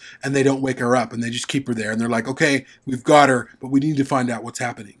Narcissus, and they don't wake her up, and they just keep her there. And they're like, okay, we've got her, but we need to find out what's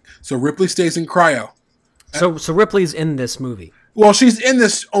happening. So Ripley stays in cryo. So Ripley's in this movie. Well, she's in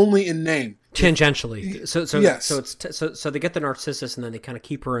this only in name. Tangentially. So yes. So they get the Narcissus and then they kind of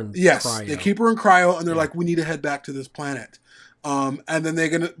keep her in cryo. Yes, they keep her in cryo and they're like, we need to head back to this planet. And then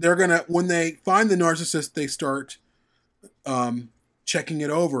they're gonna when they find the Narcissus, they start checking it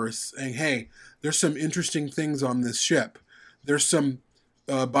over, saying, hey, there's some interesting things on this ship. There's some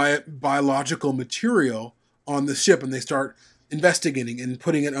biological material on the ship, and they start investigating and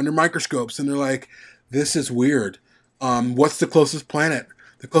putting it under microscopes, and they're like, this is weird. What's the closest planet?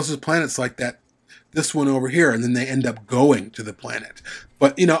 The closest planet's like this one over here, and then they end up going to the planet.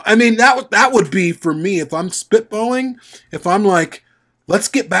 But, that would be, for me, if I'm spitballing, if I'm like, let's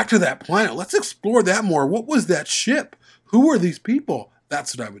get back to that planet. Let's explore that more. What was that ship? Who were these people?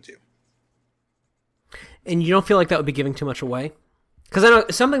 That's what I would do. And you don't feel like that would be giving too much away? Because I know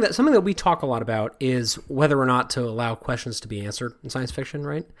something that we talk a lot about is whether or not to allow questions to be answered in science fiction,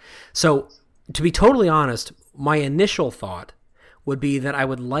 right? So, to be totally honest, my initial thought would be that I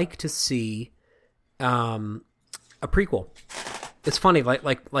would like to see a prequel. It's funny, like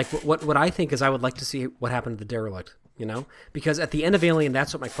what I think is I would like to see what happened to the derelict, Because at the end of Alien,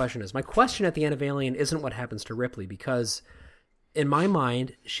 that's what my question is. My question at the end of Alien isn't what happens to Ripley, because in my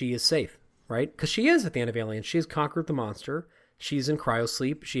mind, she is safe, right? Because she is at the end of Alien. She has conquered the monster. She's in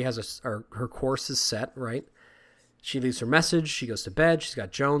cryosleep. She has her course is set, right? She leaves her message. She goes to bed. She's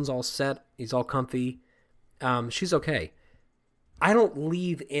got Jones all set. He's all comfy. She's okay. I don't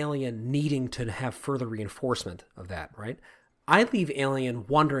leave Alien needing to have further reinforcement of that, right? I leave Alien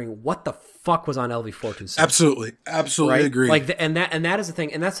wondering what the fuck was on LV-426. Absolutely right? agree. And that is the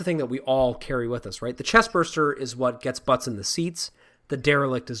thing, and that's the thing that we all carry with us, right? The chestburster is what gets butts in the seats. the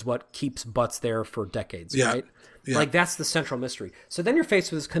derelict is what keeps Butts there for decades, Yeah. right? Yeah. Like, that's the central mystery. So then you're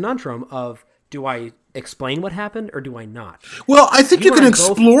faced with this conundrum of, do I explain what happened or do I not? Well, I think you and can I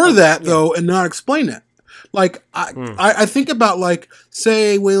both- explore that yeah. though and not explain it. Like I think about, like,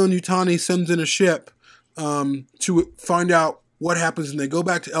 say Weyland-Yutani sends in a ship to find out what happens, and they go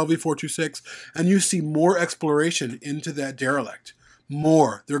back to LV-426, and you see more exploration into that derelict.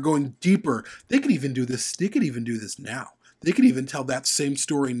 More, they're going deeper. They could even do this. They could even do this now. They could even tell that same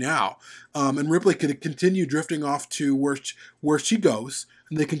story now, and Ripley could continue drifting off to where she goes,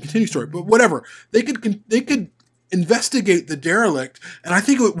 and they can continue story. But whatever, they could investigate the derelict, and I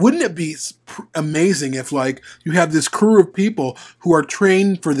think wouldn't it be amazing if, like, you have this crew of people who are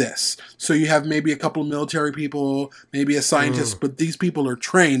trained for this. So you have maybe a couple of military people, maybe a scientist, but these people are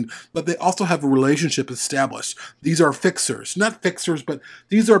trained, but they also have a relationship established. These are fixers, not fixers, but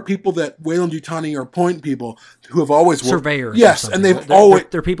these are people that Weyland-Yutani are point people who have always worked. Surveyors. Yes, or and something. they've always.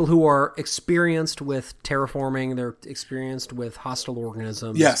 They're people who are experienced with terraforming. They're experienced with hostile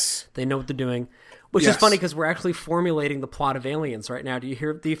organisms. Yes. They know what they're doing. Which Yes. is funny because we're actually formulating the plot of Aliens right now. Do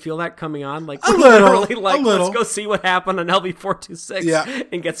you feel that coming on? Like, A we're little, literally like, a little. let's go see what happened on LV-426 Yeah.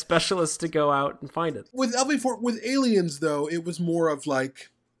 and get specialists to go out and find it. With with Aliens, though, it was more of like,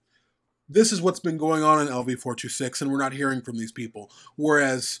 this is what's been going on in LV-426, and we're not hearing from these people.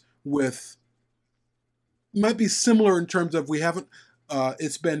 Whereas with, might be similar in terms of, we haven't,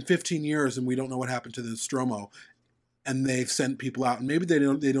 it's been 15 years and we don't know what happened to the Nostromo, and they've sent people out, and maybe they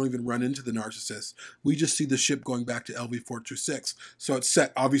don't even run into the narcissist. We just see the ship going back to LV-426. So it's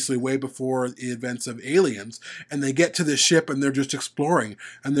set obviously way before the events of Aliens, and they get to this ship and they're just exploring,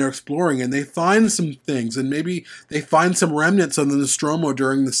 and they find some things, and maybe they find some remnants on the Nostromo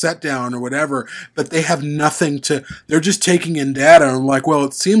during the set down or whatever, but they have nothing to, they're just taking in data. And I'm like, well,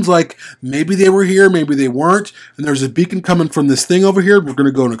 it seems like maybe they were here, maybe they weren't, and there's a beacon coming from this thing over here, we're going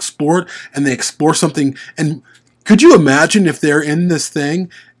to go and explore it, and they explore something. And could you imagine if they're in this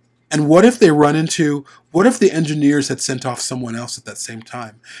thing, and what if the engineers had sent off someone else at that same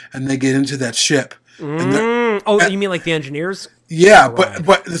time, and they get into that ship? You mean like the engineers? Yeah, Right.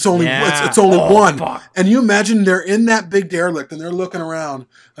 but it's only Yeah. it's only one. Fuck. And you imagine they're in that big derelict, and they're looking around,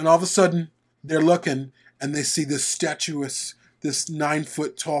 and all of a sudden they're looking, and they see this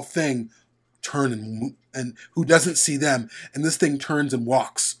 9-foot tall thing turn, and who doesn't see them, and this thing turns and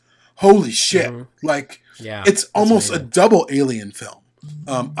walks. Holy shit! Like, Yeah, it's that's almost amazing. a double Alien film.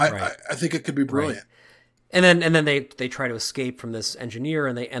 Right. I think it could be brilliant. And then they try to escape from this engineer,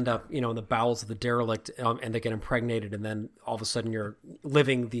 and they end up, in the bowels of the derelict, and they get impregnated, and then all of a sudden you're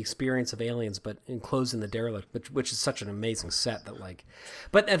living the experience of Aliens, but enclosed in the derelict, which is such an amazing set that, like,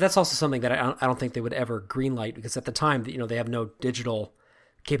 but that's also something that I don't think they would ever greenlight, because at the time, they have no digital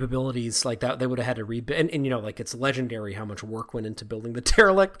capabilities like that. They would have had to rebuild, and like, it's legendary how much work went into building the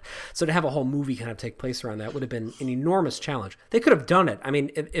derelict. So to have a whole movie kind of take place around that would have been an enormous challenge. They could have done it. I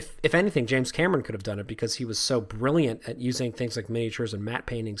mean, if anything, James Cameron could have done it, because he was so brilliant at using things like miniatures and matte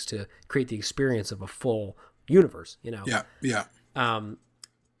paintings to create the experience of a full universe. Yeah.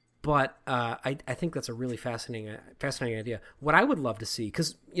 But I think that's a really fascinating idea. What I would love to see,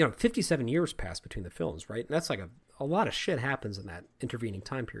 because 57 years passed between the films, right? And that's like a lot of shit happens in that intervening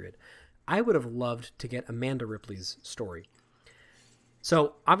time period. I would have loved to get Amanda Ripley's story.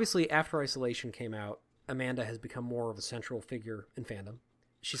 So obviously, after Isolation came out, Amanda has become more of a central figure in fandom.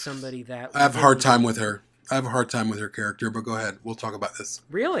 She's somebody that I have a hard time with her. I have a hard time with her character, but go ahead. We'll talk about this.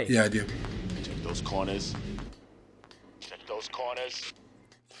 Really? Yeah, I do. Check those corners. Check those corners.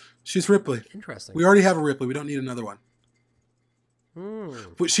 She's Ripley. Interesting. We already have a Ripley. We don't need another one.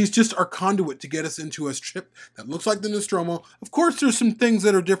 But she's just our conduit to get us into a ship that looks like the Nostromo. Of course, there's some things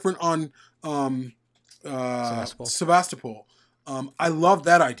that are different on Sevastopol. I love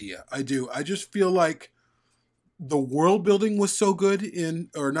that idea. I do. I just feel like the world building was so good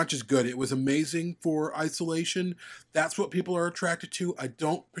or not just good, it was amazing for Isolation. That's what people are attracted to. I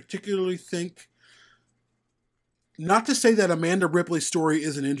don't particularly think, not to say that Amanda Ripley's story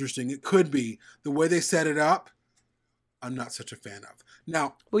isn't interesting. It could be. The way they set it up, I'm not such a fan of.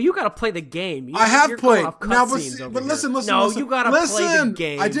 Now, well, you got to play the game. I have you're played. going off Now, cutscenes over but here. listen. No, you got to play the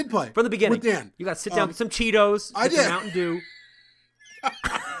game. I did play from the beginning. with Dan. You got to sit down, get some Cheetos, I get some did. Mountain Dew,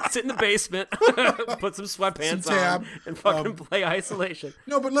 sit in the basement, put some sweatpants Some tab. on, and fucking play Isolation.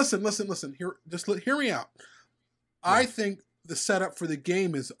 No, but listen. Hear me out. I think the setup for the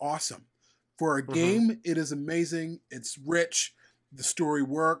game is awesome. For a game, it is amazing. It's rich. The story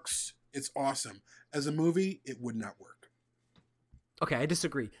works. It's awesome. As a movie, it would not work. Okay, I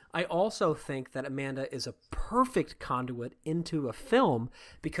disagree. I also think that Amanda is a perfect conduit into a film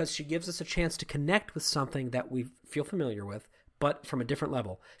because she gives us a chance to connect with something that we feel familiar with, but from a different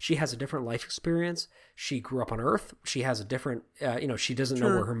level. She has a different life experience. She grew up on Earth. She has a different, she doesn't know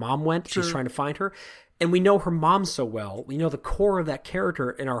where her mom went. She's trying to find her. And we know her mom so well. We know the core of that character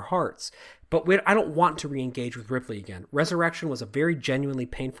in our hearts. But I don't want to re-engage with Ripley again. Resurrection was a very genuinely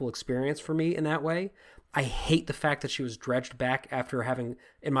painful experience for me in that way. I hate the fact that she was dredged back after having,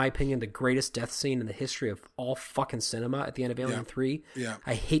 in my opinion, the greatest death scene in the history of all fucking cinema at the end of Alien 3. Yeah.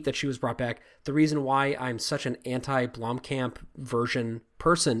 I hate that she was brought back. The reason why I'm such an anti-Blomkamp version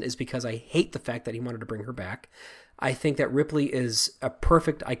person is because I hate the fact that he wanted to bring her back. I think that Ripley is a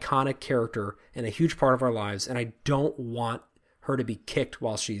perfect, iconic character and a huge part of our lives, and I don't want her to be kicked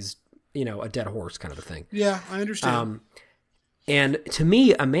while she's, a dead horse kind of a thing. Yeah, I understand. And to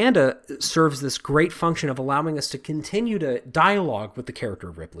me, Amanda serves this great function of allowing us to continue to dialogue with the character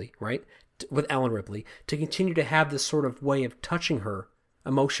of Ripley, right? With Ellen Ripley, to continue to have this sort of way of touching her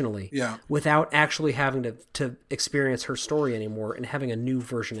emotionally without actually having to experience her story anymore and having a new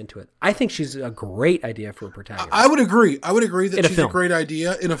version into it. I think she's a great idea for a protagonist. I would agree. That she's a film. great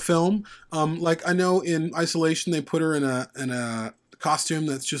idea in a film. Like I know in Isolation, they put her in a costume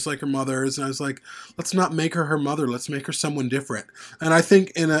that's just like her mother's, and I was like, let's not make her mother, let's make her someone different. And I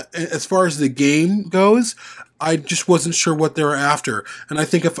think as far as the game goes, I just wasn't sure what they were after. And I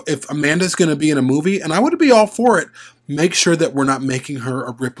think if Amanda's going to be in a movie, and I would be all for it, make sure that we're not making her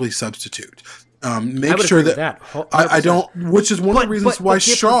a Ripley substitute. Make sure that I don't, which is one of the reasons why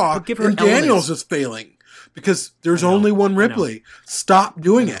Shaw and Daniels is failing. Because there's only one Ripley. Stop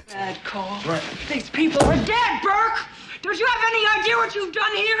doing it. Bad call. Right. These people are dead, Burke! Don't you have any idea what you've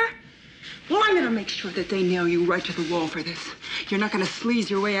done here? Well, I'm going to make sure that they nail you right to the wall for this. You're not going to sleaze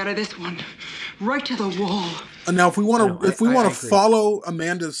your way out of this one. Right to the wall. And now, if we want to follow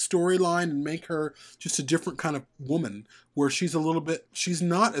Amanda's storyline and make her just a different kind of woman, where she's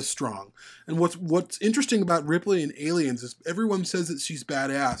not as strong. And what's interesting about Ripley and Aliens is everyone says that she's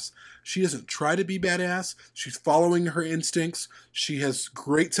badass. She doesn't try to be badass. She's following her instincts. She has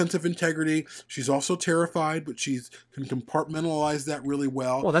great sense of integrity. She's also terrified, but she can compartmentalize that really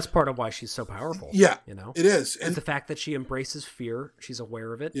well. Well, that's part of why she's so powerful. Yeah, it is. And the fact that she embraces fear, she's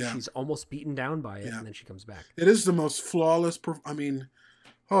aware of it. Yeah. She's almost beaten down by it, and then she comes back. It is the most flawless. In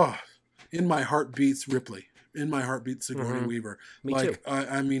my heart beats Ripley. In my heart beats Sigourney Weaver. Me too.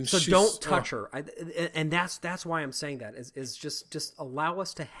 So don't touch her. And that's why I'm saying that is just allow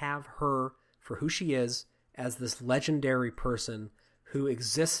us to have her for who she is as this legendary person who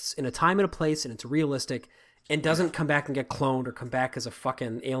exists in a time and a place, and it's realistic, and doesn't come back and get cloned or come back as a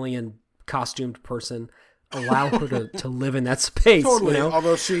fucking alien costumed person. Allow her to live in that space. Totally.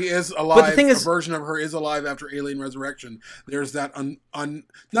 Although she is alive, but the thing is, a version of her is alive after Alien Resurrection. There's that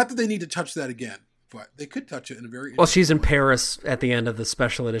not that they need to touch that again. But they could touch it in a very... Well, she's in Paris at the end of the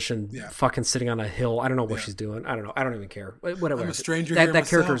special edition, fucking sitting on a hill. I don't know what she's doing. I don't know. I don't even care. Whatever. I'm a stranger that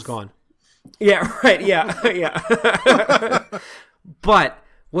character's gone. Yeah, right. Yeah. But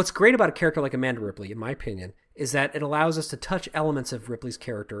what's great about a character like Amanda Ripley, in my opinion, is that it allows us to touch elements of Ellen Ripley's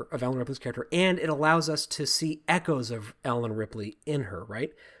character, and it allows us to see echoes of Ellen Ripley in her,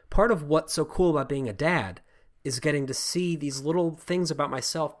 right? Part of what's so cool about being a dad is getting to see these little things about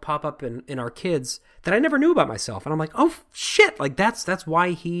myself pop up in our kids that I never knew about myself. And I'm like, oh shit, like that's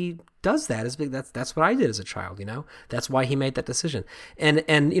why he does that. That's what I did as a child, That's why he made that decision. And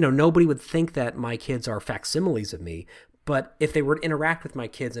nobody would think that my kids are facsimiles of me, but if they were to interact with my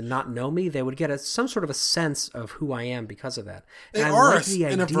kids and not know me, they would get some sort of a sense of who I am because of that. They are a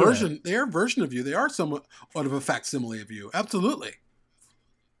version of you. They are somewhat of a facsimile of you. Absolutely.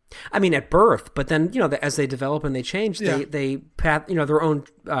 I mean, at birth, but then as they develop and they change, they path, their own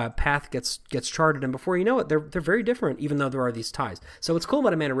path gets charted, and before you know it, they're very different, even though there are these ties. So what's cool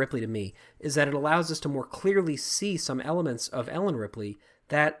about Amanda Ripley to me is that it allows us to more clearly see some elements of Ellen Ripley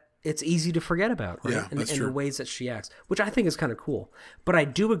that it's easy to forget about, right? Yeah, that's true. The ways that she acts, which I think is kind of cool. But I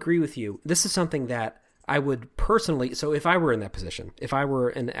do agree with you. This is something that I would personally. So if I were in that position, if I were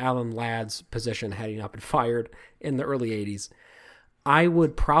in Alan Ladd's position, had he not been fired in the early '80s. I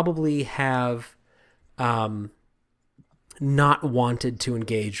would probably have not wanted to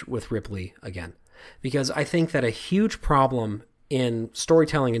engage with Ripley again, because I think that a huge problem in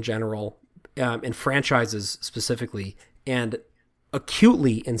storytelling in general, in franchises specifically, and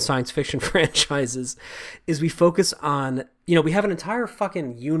acutely in science fiction franchises, is we focus on, we have an entire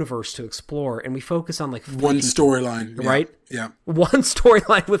fucking universe to explore, and we focus on like one storyline, right? Yeah. One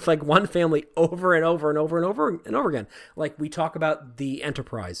storyline with like one family over and over and over and over and over again. Like we talk about the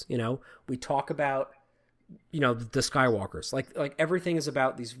Enterprise, we talk about the Skywalkers. Like everything is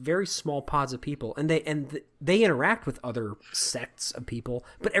about these very small pods of people, and they interact with other sects of people,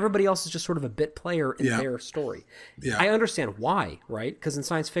 but everybody else is just sort of a bit player in their story. Yeah. I understand why, right? Because in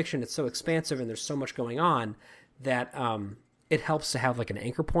science fiction, it's so expansive and there's so much going on that it helps to have like an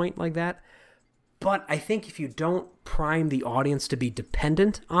anchor point like that. But I think if you don't prime the audience to be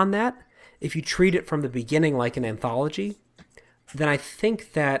dependent on that, if you treat it from the beginning like an anthology, then I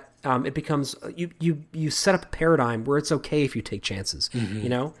think that it becomes you set up a paradigm where it's okay if you take chances.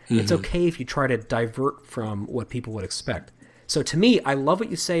 It's okay if you try to divert from what people would expect. So to me, I love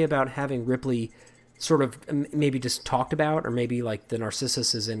what you say about having Ripley sort of maybe just talked about, or maybe like the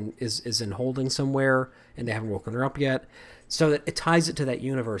Narcissus is in holding somewhere and they haven't woken her up yet, so that it ties it to that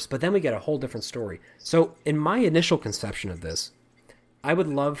universe. But then we get a whole different story. So in my initial conception of this, I would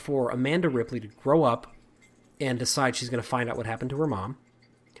love for Amanda Ripley to grow up and decide she's going to find out what happened to her mom,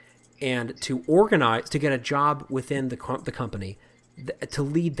 and to get a job within the company, to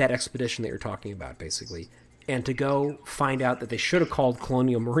lead that expedition that you're talking about, basically, and to go find out that they should have called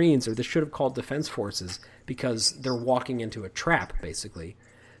Colonial Marines, or they should have called Defense Forces, because they're walking into a trap, basically.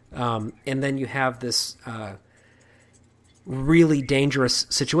 And then you have this really dangerous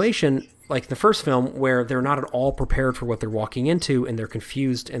situation, like the first film, where they're not at all prepared for what they're walking into, and they're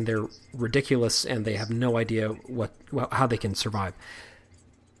confused and they're ridiculous and they have no idea how they can survive.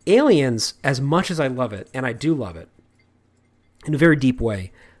 Aliens, as much as I love it, and I do love it in a very deep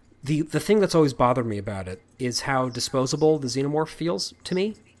way, the thing that's always bothered me about it is how disposable the xenomorph feels to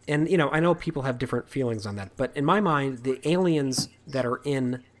me. And I know people have different feelings on that, but in my mind, the aliens that are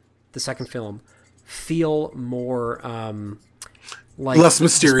in the second film feel more like less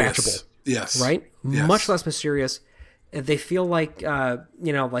mysterious. Dispatchable. Yes. Right? Yes. Much less mysterious. They feel like,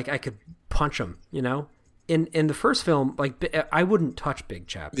 like I could punch them, In the first film, like, I wouldn't touch Big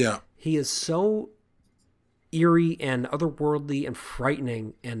Chap. Yeah. He is so eerie and otherworldly and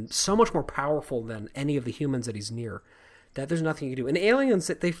frightening and so much more powerful than any of the humans that he's near that there's nothing you can do. And Aliens,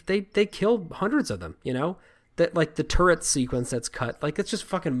 they killed hundreds of them, That, like, the turret sequence that's cut, like, it's just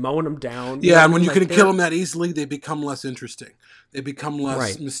fucking mowing them down. Yeah, and when you can kill them that easily, they become less interesting. They become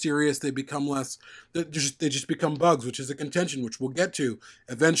less mysterious. They become less... They just become bugs, which is a contention, which we'll get to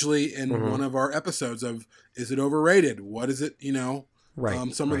eventually in one of our episodes of, is it overrated? What is it,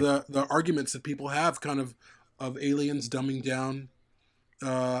 Some of the arguments that people have kind of aliens dumbing down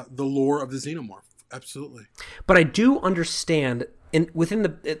the lore of the xenomorph. Absolutely. But I do understand... within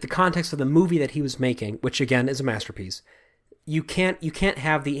the context of the movie that he was making, which again is a masterpiece, you can't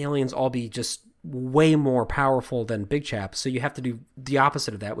have the aliens all be just way more powerful than Big Chap. So you have to do the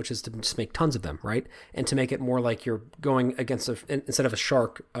opposite of that, which is to just make tons of them, right? And to make it more like you're going against instead of a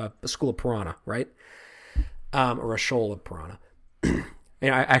shark, a school of piranha, right? Or a shoal of piranha. I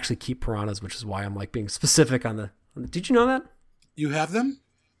actually keep piranhas, which is why I'm like being specific on the. Did you know that? You have them?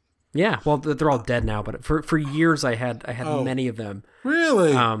 Yeah, well, they're all dead now, but for years I had many of them.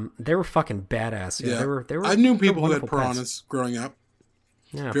 Really? They were fucking badass. Yeah, they were. I knew people who had piranhas growing up.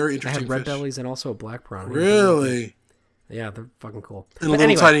 Yeah, very interesting. I had red fish. Bellies and also a black piranha. Really? Yeah, they're fucking cool. In a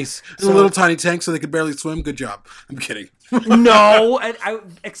little tiny tank, so they could barely swim. Good job. I'm kidding. No, I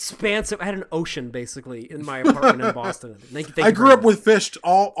expansive. I had an ocean basically in my apartment in Boston. I grew up with fish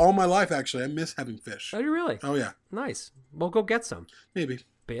all my life. Actually, I miss having fish. Oh, you really? Oh yeah. Nice. Well, go get some. Maybe.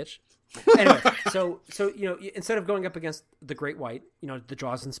 Bitch. Anyway, so instead of going up against the Great White, the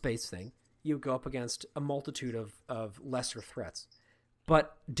Jaws in space thing, you go up against a multitude of lesser threats.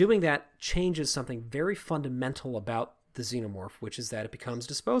 But doing that changes something very fundamental about the xenomorph, which is that it becomes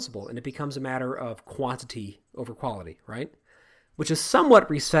disposable and it becomes a matter of quantity over quality, right? Which is somewhat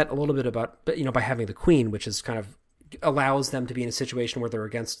reset a little bit by having the Queen, which is kind of allows them to be in a situation where they're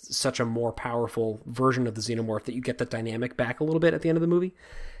against such a more powerful version of the xenomorph that you get that dynamic back a little bit at the end of the movie.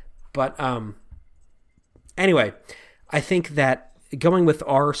 But anyway, I think that going with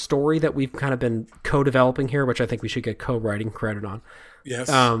our story that we've kind of been co-developing here, which I think we should get co-writing credit on. Yes.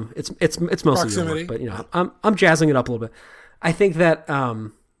 It's mostly proximity, your work, but I'm jazzing it up a little bit. I think that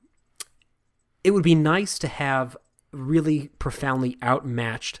it would be nice to have really profoundly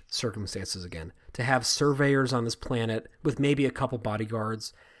outmatched circumstances again. To have surveyors on this planet with maybe a couple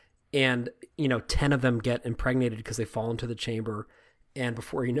bodyguards, and 10 of them get impregnated because they fall into the chamber. And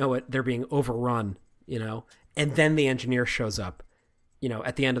before you know it, they're being overrun, and then the engineer shows up,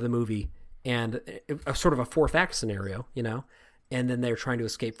 at the end of the movie, and a sort of a fourth act scenario, and then they're trying to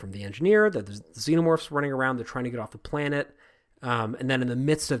escape from the engineer, the xenomorphs running around, they're trying to get off the planet. And then in the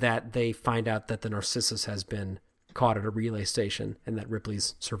midst of that, they find out that the Narcissus has been caught at a relay station and that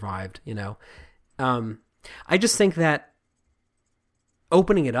Ripley's survived, I just think that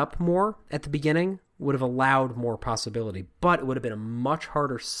opening it up more at the beginning would have allowed more possibility, but it would have been a much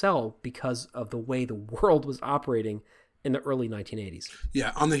harder sell because of the way the world was operating in the early 1980s.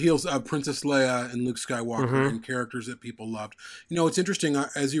 Yeah, on the heels of Princess Leia and Luke Skywalker and characters that people loved. You know, it's interesting,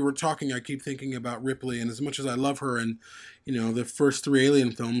 as you were talking, I keep thinking about Ripley, and as much as I love her, and, you know, the first 3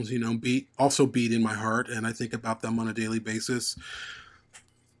 Alien films, you know, beat in my heart, and I think about them on a daily basis.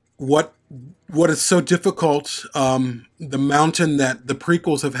 What is so difficult, the mountain that the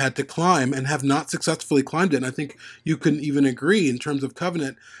prequels have had to climb and have not successfully climbed it, and I think you can even agree in terms of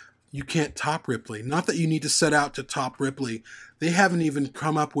Covenant, you can't top Ripley. Not that you need to set out to top Ripley. They haven't even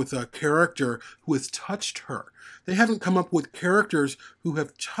come up with a character who has touched her. They haven't come up with characters who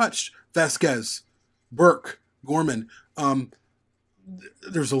have touched Vasquez, Burke, Gorman.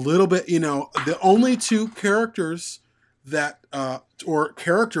 There's a little bit, you know, the only 2 characters that, or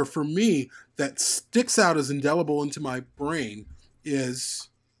character for me that sticks out as indelible into my brain is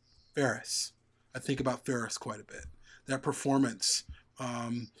Ferris. I think about Ferris quite a bit. That performance,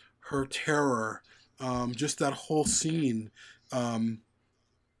 her terror, just that whole scene,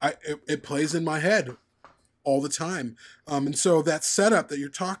 it plays in my head all the time. And so that setup that you're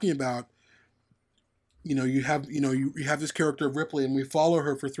talking about, you know, you have this character of Ripley, and we follow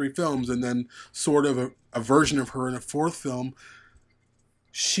her for 3 films, and then sort of a version of her in a 4th film.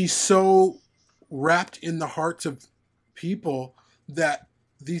 She's so wrapped in the hearts of people that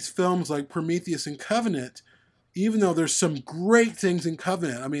these films like Prometheus and Covenant, even though there's some great things in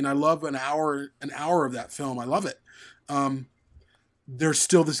Covenant, I mean, I love an hour of that film. I love it. There's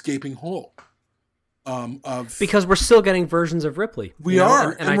still this gaping hole. Because we're still getting versions of Ripley. We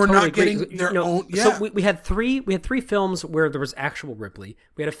are, and we're totally not getting their own. Yeah. So we had 3 films where there was actual Ripley.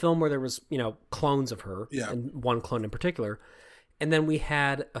 We had a film where there was, you know, clones of her, and 1 clone in particular. And then we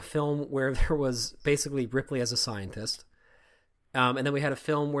had a film where there was basically Ripley as a scientist. And then we had a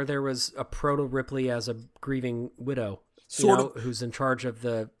film where there was a proto Ripley as a grieving widow, who's in charge of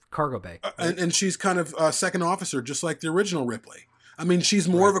the cargo bay. Right? And she's kind of a second officer, just like the original Ripley. I mean, she's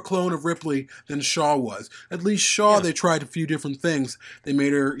more of a clone of Ripley than Shaw was. At least Shaw, they tried a few different things. They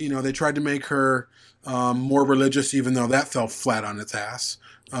made her, you know, they tried to make her more religious, even though that fell flat on its ass.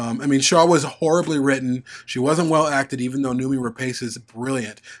 I mean, Shaw was horribly written. She wasn't well acted, even though Noomi Rapace is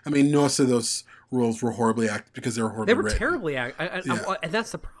brilliant. I mean, most of those roles were horribly acted because they were horribly written. Terribly acted. And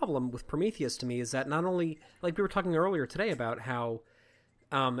that's the problem with Prometheus to me, is that not only, like we were talking earlier today about how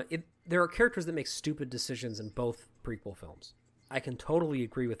there are characters that make stupid decisions in both prequel films. I can totally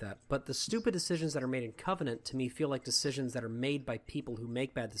agree with that. But the stupid decisions that are made in Covenant, to me, feel like decisions that are made by people who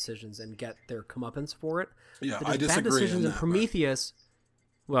make bad decisions and get their comeuppance for it. Yeah, the I disagree bad decisions on in Prometheus...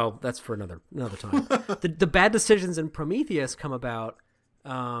 Well, that's for another time. The bad decisions in Prometheus come about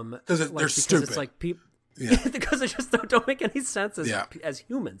they're stupid. It's like people, because they just don't make any sense as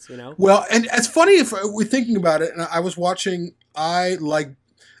humans, you know. Well, and it's funny if we're thinking about it. And I like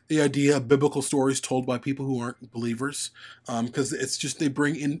the idea of biblical stories told by people who aren't believers, because it's just they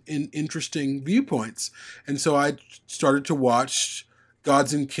bring in interesting viewpoints. And so I started to watch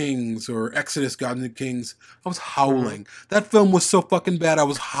Gods and Kings or Exodus, Gods and Kings. I was howling. That film was so fucking bad. I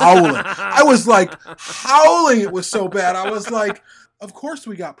was howling. I was like howling. It was so bad. I was like, of course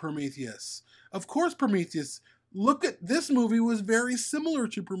we got Prometheus. Of course Prometheus. Look at this movie was very similar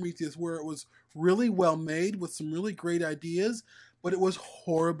to Prometheus, where it was really well made with some really great ideas, but it was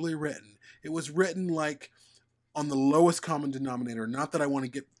horribly written. It was written like on the lowest common denominator. Not that I want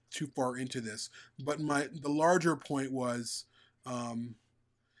to get too far into this, but the larger point was,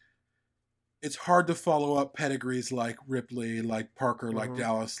 it's hard to follow up pedigrees like Ripley, like Parker, like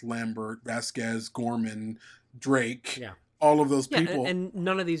Dallas, Lambert, Vasquez, Gorman, Drake, all of those people, and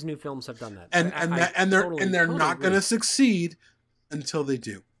none of these new films have done that. And they're not going to succeed until they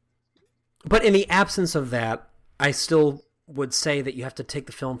do. But in the absence of that, I still would say that you have to take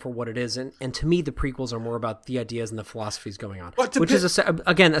the film for what it is, and to me, the prequels are more about the ideas and the philosophies going on, which is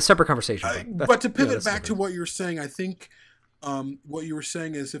again a separate conversation. But to pivot back to what you're saying, I think. What you were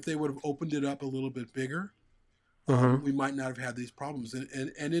saying is if they would have opened it up a little bit bigger, we might not have had these problems.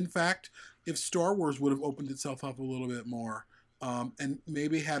 And in fact, if Star Wars would have opened itself up a little bit more, and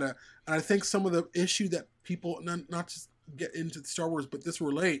maybe and I think some of the issue that people, not just get into Star Wars, but this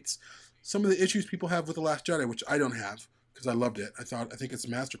relates, some of the issues people have with The Last Jedi, which I don't have, because I loved it. I think it's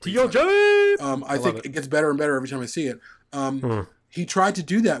a masterpiece. I think it gets better and better every time I see it. He tried to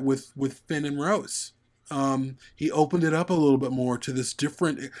do that with Finn and Rose. He opened it up a little bit more to this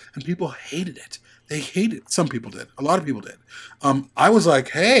different, and people hated it. They hated it. Some people did. A lot of people did. I was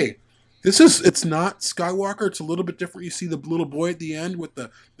like, hey, it's not Skywalker. It's a little bit different. You see the little boy at the end with the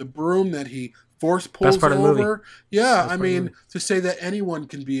broom that he Force pulls part of the movie. over. Yeah, Best I part of the mean, movie. to say that anyone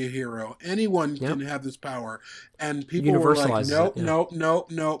can be a hero, anyone can have this power, and people were like, Universalizes nope, it,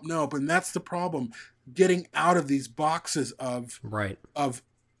 yeah. nope, and that's the problem. Getting out of these boxes of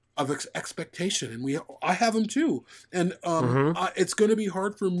expectation, and I have them too, and it's going to be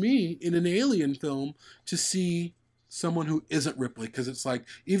hard for me in an Alien film to see someone who isn't Ripley, because it's like,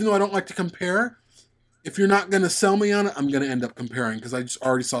 even though I don't like to compare, if you're not going to sell me on it, I'm going to end up comparing, because I just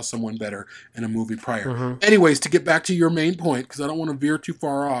already saw someone better in a movie prior. Anyways, to get back to your main point, because I don't want to veer too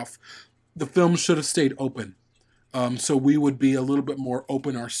far off, the film should have stayed open. So we would be a little bit more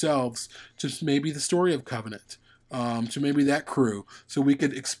open ourselves to maybe the story of Covenant, to maybe that crew, so we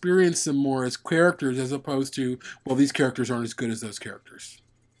could experience them more as characters as opposed to, well, these characters aren't as good as those characters.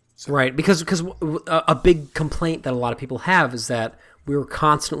 So. Right, because a big complaint that a lot of people have is that we were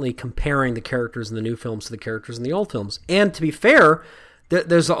constantly comparing the characters in the new films to the characters in the old films. And to be fair,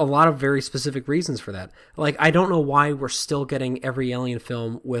 there's a lot of very specific reasons for that. Like, I don't know why we're still getting every Alien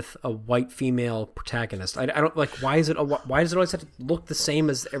film with a white female protagonist. I don't like, why does it always have to look the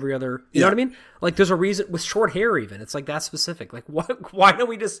same as every other? You know what I mean? Like, there's a reason with short hair. Even it's like that specific. Like, why don't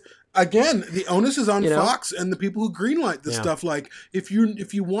we just? Again, the onus is on Fox and the people who greenlight this stuff. Like, if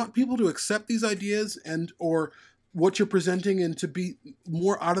you want people to accept these ideas or what you're presenting and to be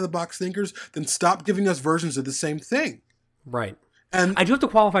more out of the box thinkers, then stop giving us versions of the same thing. Right. And I do have to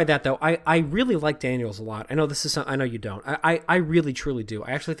qualify that, though. I really like Daniels a lot. I know I know you don't. I really, truly do.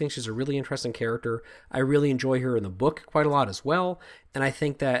 I actually think she's a really interesting character. I really enjoy her in the book quite a lot as well. And I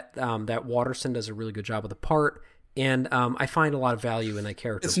think that that Watterson does a really good job of the part. And I find a lot of value in that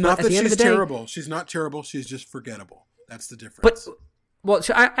character. It's not that she's terrible. She's not terrible. She's just forgettable. That's the difference. Well,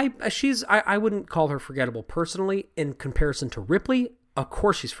 I wouldn't call her forgettable personally. In comparison to Ripley, of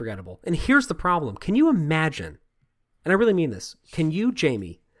course she's forgettable. And here's the problem. Can you imagine, and I really mean this, can you,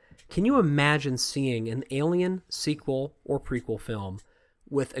 Jamie, can you imagine seeing an Alien sequel or prequel film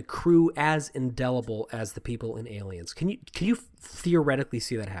with a crew as indelible as the people in Aliens? Can you theoretically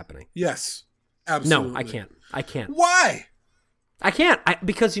see that happening? Yes, absolutely. No, I can't. Why? I can't.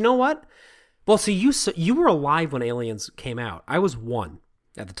 Because you know what? Well, see, you were alive when Aliens came out. I was 1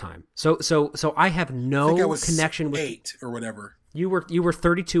 at the time, so I have no I think I was connection with 8 or whatever. You were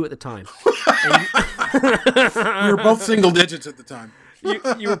 32 at the time. We were both single digits at the time.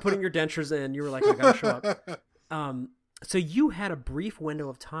 you were putting your dentures in. You were like, I gotta show up. So you had a brief window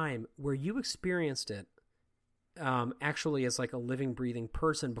of time where you experienced it, actually as like a living, breathing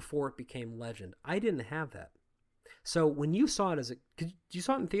person before it became legend. I didn't have that. So when you saw it did you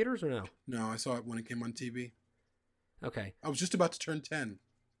saw it in theaters or no? No, I saw it when it came on TV. Okay. I was just about to turn 10.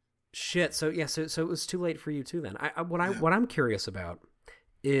 Shit. So yeah. So it was too late for you too then. What I'm curious about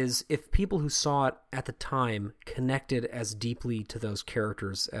is if people who saw it at the time connected as deeply to those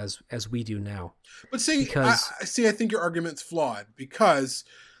characters as we do now. But see, I think your argument's flawed, because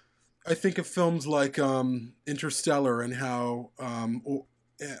I think of films like Interstellar and how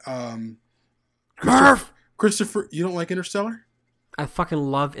Christopher, you don't like Interstellar? I fucking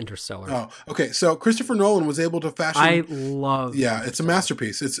love Interstellar. Oh, okay. So Christopher Nolan was able to fashion. I love. Yeah, it's a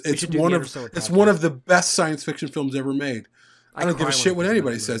masterpiece. It's one of the best science fiction films ever made. I don't give a shit what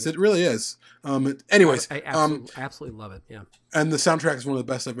anybody says. It really is. Anyways, I absolutely love it. Yeah. And the soundtrack is one of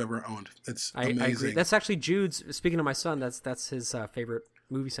the best I've ever owned. It's amazing. I agree. That's actually Jude's. Speaking of my son, that's his favorite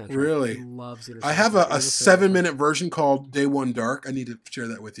movie soundtrack. Really? He loves Interstellar. I have a 7-minute version called Day One Dark. I need to share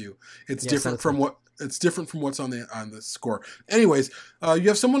that with you. It's different from what's on the score. Anyways, you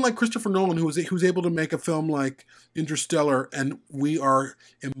have someone like Christopher Nolan who's able to make a film like Interstellar, and we are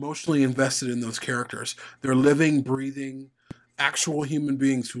emotionally invested in those characters. They're living, breathing, actual human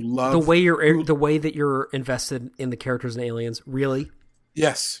beings who love the way that you're invested in the characters in Aliens. Really?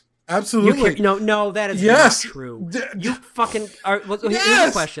 Yes. Absolutely. No, that is not true. You fucking are. Well, yes! Here's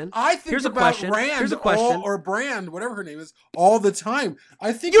a question. I think about Rand or Brand, whatever her name is, all the time.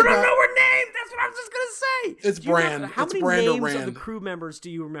 I think you don't know her name. That's what I was just gonna say. It's Brand. How many names of the crew members do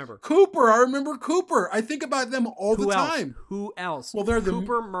you remember? Cooper. I remember Cooper. I think about them all the time. Who else? Well, they're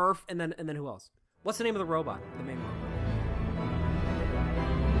Cooper, Murph, and then who else? What's the name of the robot? The main robot.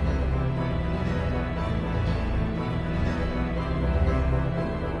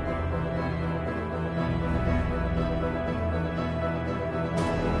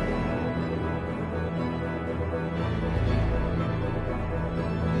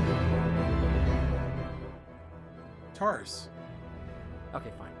 TARS. Okay,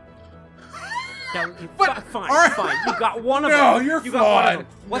 fine. Fine. You got one of them. No, you're flawed.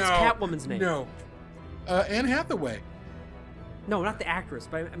 What's Catwoman's name? No. Anne Hathaway. No, not the actress,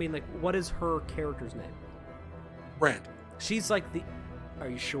 but I mean, like, what is her character's name? Brand. She's like the... Are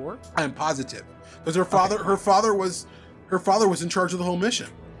you sure? I'm positive because her father was in charge of the whole mission,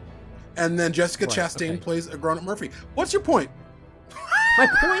 and then Jessica Chastain plays a grown-up Murphy. What's your point? My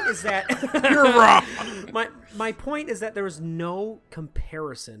point is that you're wrong. My point is that there is no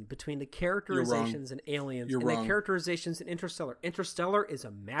comparison between the characterizations in Aliens and the characterizations in Interstellar. Interstellar is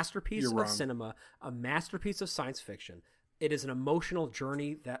a masterpiece of cinema, a masterpiece of science fiction. It is an emotional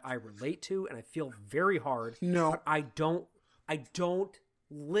journey that I relate to, and I feel very hard. No, but I don't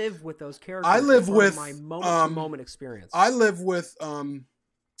live with those characters. I live with my moment-to-moment experience. I live with. You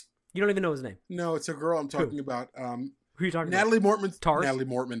don't even know his name. No, it's a girl I'm talking about. Who are you talking Natalie about? Mortman. Tars? Natalie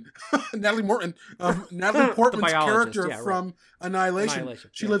Mortman. Natalie Morton. Natalie Portman's character from Annihilation.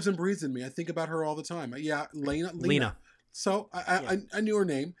 She lives and breathes in me. I think about her all the time. Yeah, Lena. So I knew her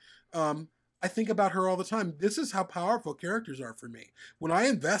name. I think about her all the time. This is how powerful characters are for me. When I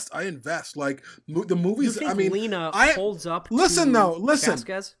invest. Like the movies. You think Lena holds up? Listen.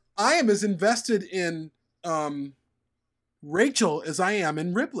 Vasquez? I am as invested in Rachel as I am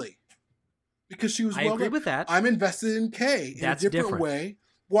in Ripley. Because she was I agree with that. I'm invested in Kay in a different way.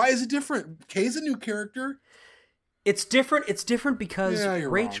 Why is it different? Kay's a new character. It's different. It's different because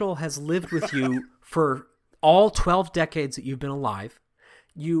Rachel has lived with you for all 12 decades that you've been alive.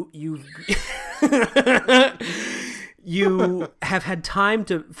 You have had time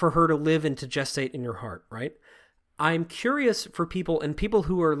for her to live and to gestate in your heart, right? I'm curious for people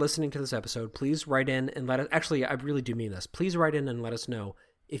who are listening to this episode, please write in and let us, actually, I really do mean this. Please write in and let us know.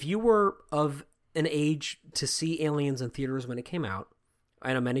 If you were of an age to see Aliens in theaters when it came out,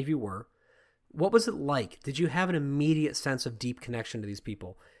 I know many of you were, what was it like? Did you have an immediate sense of deep connection to these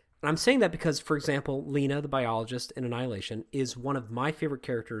people? And I'm saying that because, for example, Lena, the biologist in Annihilation, is one of my favorite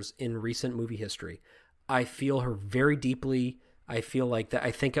characters in recent movie history. I feel her very deeply. I feel like that.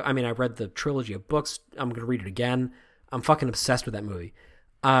 I read the trilogy of books. I'm going to read it again. I'm fucking obsessed with that movie.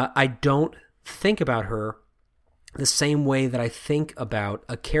 I don't think about her the same way that I think about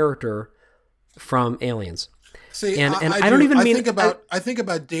a character from Aliens. See, and I don't even mean... I think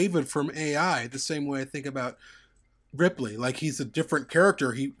about David from AI the same way I think about Ripley. Like, he's a different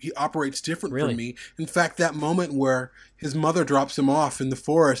character. He operates different from me. In fact, that moment where his mother drops him off in the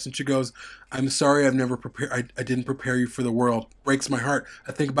forest and she goes, "I'm sorry, I've never prepared. I didn't prepare you for the world," breaks my heart.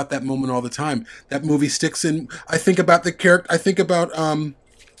 I think about that moment all the time. That movie sticks in. I think about the character. I think about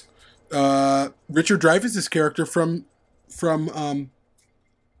Richard Dreyfuss's character from Mr.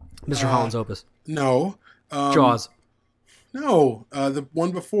 Holland's Opus. No. Jaws. No, the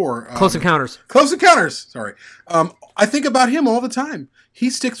one before. Close Encounters. Close Encounters. Sorry. I think about him all the time. He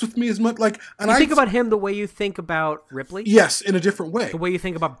sticks with me as much. Like, and you think about him the way you think about Ripley? Yes, in a different way. The way you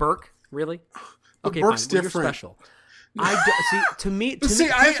think about Burke? Really? Okay, Burke's fine. different. Well, you're special. I'm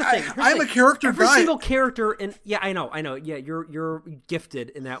a character every guy. Every single character, and yeah, I know. Yeah, you're gifted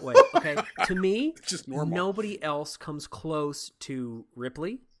in that way. Okay, to me, just normal. Nobody else comes close to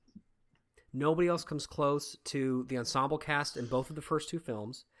Ripley. Nobody else comes close to the ensemble cast in both of the first two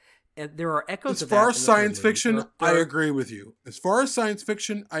films. And there are echoes of that. As far as science fiction, I agree with you. As far as science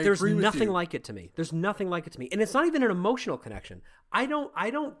fiction, I agree with you. There's nothing like it to me. There's nothing like it to me. And it's not even an emotional connection. I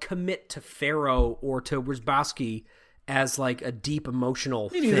don't commit to Pharaoh or to Wierzbowski as like a deep emotional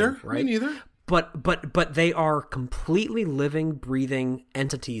thing, right? Me neither. But they are completely living, breathing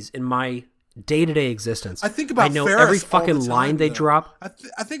entities in my day-to-day existence. I think about know Ferris every fucking all the time, line they though. drop.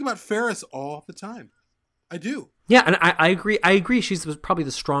 I think about Ferris all the time. I do. Yeah, and I agree. I agree. She's probably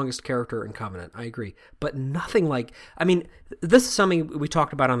the strongest character in Covenant. I agree, but nothing like. I mean, this is something we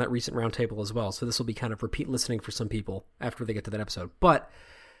talked about on that recent roundtable as well. So this will be kind of repeat listening for some people after they get to that episode. But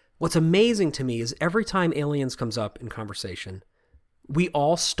what's amazing to me is every time Aliens comes up in conversation, we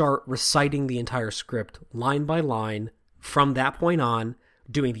all start reciting the entire script line by line from that point on,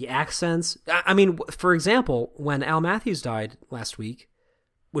 doing the accents. I mean, for example, when Al Matthews died last week,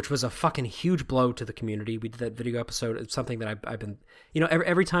 which was a fucking huge blow to the community. We did that video episode. It's something that I've been,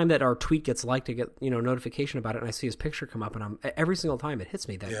 every time that our tweet gets liked, I get, notification about it, and I see his picture come up, and every single time it hits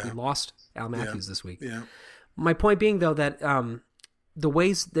me that we lost Al Matthews this week. Yeah. My point being, though, that the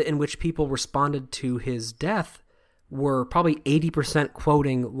ways in which people responded to his death were probably 80%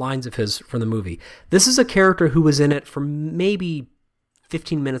 quoting lines of his from the movie. This is a character who was in it for maybe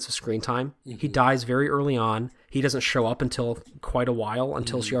 15 minutes of screen time. Mm-hmm. He dies very early on. He doesn't show up until quite a while,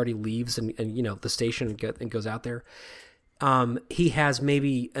 until she already leaves and the station and goes out there. He has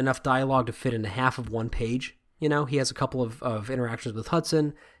maybe enough dialogue to fit into half of one page. He has a couple of interactions with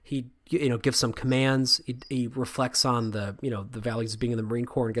Hudson. He gives some commands. He reflects on the values of being in the Marine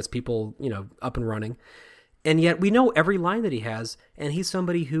Corps and gets people up and running. And yet we know every line that he has, and he's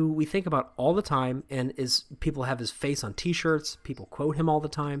somebody who we think about all the time, and people have his face on T-shirts, people quote him all the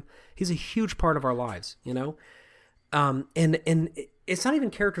time. He's a huge part of our lives, you know? And it's not even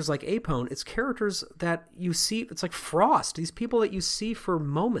characters like Apone, it's characters that you see, it's like Frost, these people that you see for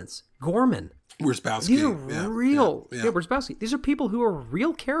moments. Gorman. Wierzbowski. These are real. Yeah. Wierzbowski. These are people who are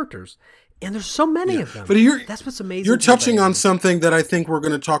real characters. And there's so many of them. But that's what's amazing. You're touching on something that I think we're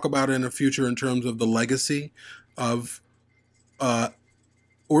going to talk about in the future in terms of the legacy of,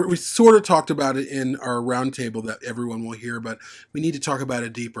 or we sort of talked about it in our roundtable that everyone will hear, but we need to talk about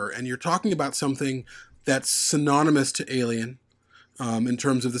it deeper. And you're talking about something that's synonymous to Alien, in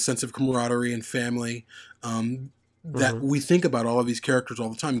terms of the sense of camaraderie and family, that we think about all of these characters all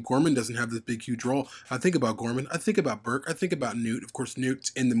the time. Gorman doesn't have this big, huge role. I think about Gorman. I think about Burke. I think about Newt. Of course, Newt's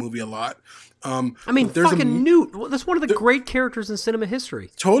in the movie a lot. I mean, fucking Newt. That's one of the great characters in cinema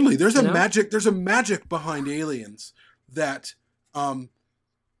history. Totally. There's a magic. There's a magic behind Aliens that,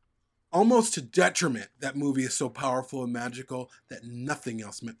 almost to detriment, that movie is so powerful and magical that nothing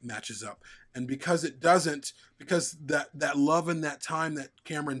else matches up. And because it doesn't, because that love and that time that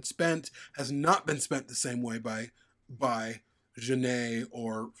Cameron spent has not been spent the same way by Jeunet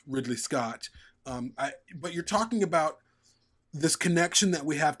or Ridley Scott. But you're talking about this connection that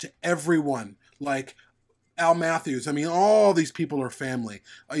we have to everyone, like Al Matthews. I mean, all these people are family.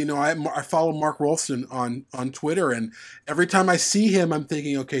 I follow Mark Rolston on Twitter, and every time I see him, I'm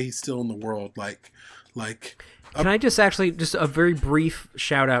thinking, okay, he's still in the world. Can I just a very brief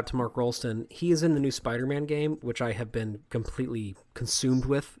shout out to Mark Rolston? He is in the new Spider-Man game, which I have been completely consumed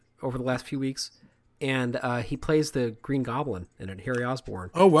with over the last few weeks. And he plays the Green Goblin in it, Harry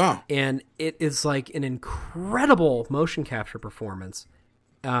Osborn. Oh, wow. And it is like an incredible motion capture performance.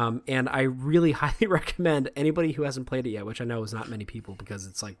 And I really highly recommend anybody who hasn't played it yet, which I know is not many people because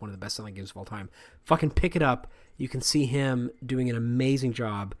it's like one of the best-selling games of all time, fucking pick it up. You can see him doing an amazing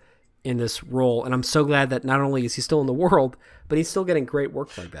job in this role. And I'm so glad that not only is he still in the world, but he's still getting great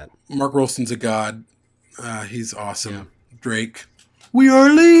work like that. Mark Rolston's a god. He's awesome. Yeah. Drake. We are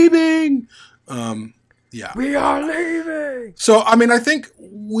leaving! We are leaving. So, I mean, I think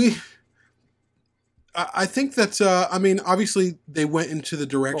that, obviously they went into the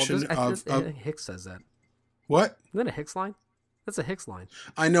direction of Hicks says that. What? Isn't that a Hicks line? That's a Hicks line.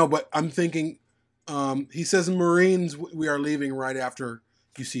 I know, but I'm thinking, he says Marines, we are leaving right after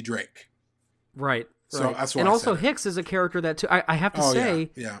you see Drake. Right. So that's why. And also Hicks is a character that too, I have to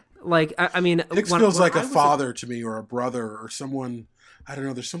say, yeah. Like, I mean, Hicks feels like a father to me, or a brother, or someone. I don't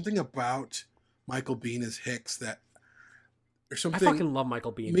know. There's something about Michael Biehn as Hicks that there's something. I fucking love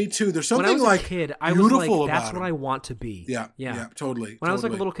Michael Biehn. Me too. There's something when I was like a kid, I was like, that's about what him. I want to be. Yeah, totally. When I was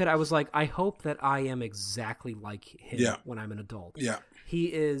like a little kid, I was like, I hope that I am exactly like him when I'm an adult. Yeah. He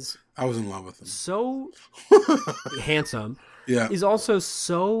is. I was in love with him. So handsome. Yeah. He's also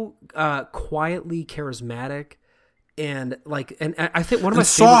so quietly charismatic. And I think one of my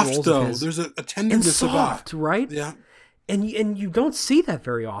soft favorite roles though. of his, there's a tenderness soft, about, right? Yeah, and you don't see that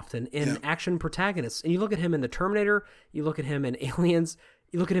very often in action protagonists. And you look at him in The Terminator, you look at him in Aliens,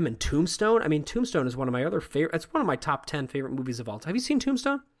 you look at him in Tombstone. I mean, Tombstone is one of my other favorite. It's one of my top 10 favorite movies of all time. Have you seen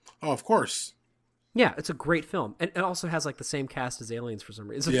Tombstone? Oh, of course. Yeah, it's a great film, and it also has like the same cast as Aliens for some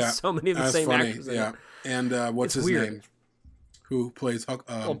reason. Yeah, so many of the same actors. Yeah, and what's his name? Who plays?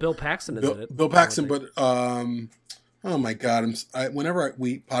 Bill Paxton is in it. Bill Paxton, but oh my God! Whenever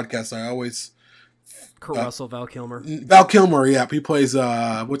we podcast, I always Kurt Russell, Val Kilmer. Val Kilmer, yeah, he plays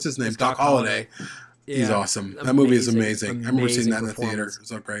what's his name? It's Doc Holliday. Yeah, he's awesome. That movie is amazing. I remember seeing that in the theater. It was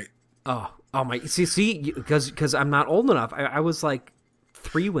so great. Oh my! See, because I'm not old enough. I was like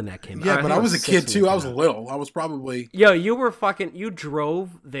 3 when that came out. Yeah, but I was a kid too. I was little. I was probably. Yo, you were fucking. You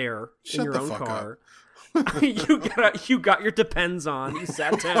drove there in your own car. you got your Depends on. You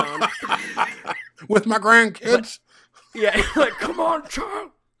sat down with my grandkids. Yeah, you're like, come on,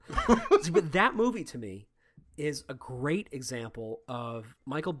 child. But that movie to me is a great example of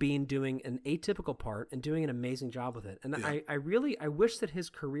Michael Biehn doing an atypical part and doing an amazing job with it. And I wish that his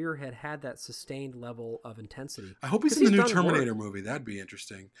career had that sustained level of intensity. I hope he's in the new Terminator movie. That'd be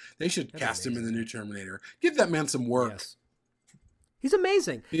interesting. They should cast him in the new Terminator. Give that man some work. Yes. He's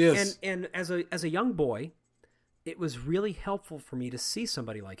amazing. He is. And as a young boy, it was really helpful for me to see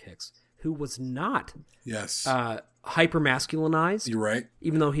somebody like Hicks, who was not hyper masculinized. You're right.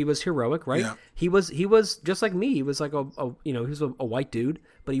 Even though he was heroic, right? Yeah. He was just like me. He was like he was a white dude,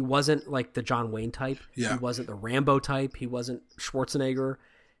 but he wasn't like the John Wayne type. Yeah. He wasn't the Rambo type. He wasn't Schwarzenegger.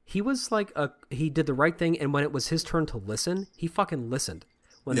 He was like he did the right thing, and when it was his turn to listen, he fucking listened.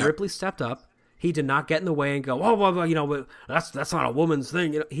 When Ripley stepped up, He did not get in the way and go, oh, well, you know, but that's not a woman's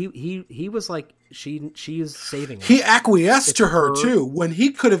thing. You know, he was like, she is saving him. He acquiesced to her too. When he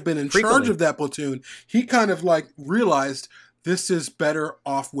could have been in charge of that platoon, he kind of like realized this is better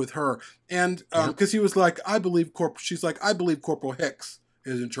off with her. And because he was like, she's like, I believe Corporal Hicks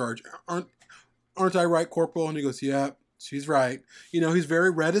is in charge. Aren't I right, Corporal? And he goes, yeah, she's right. You know, he's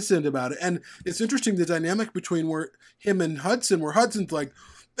very reticent about it. And it's interesting, the dynamic between him and Hudson, where Hudson's like,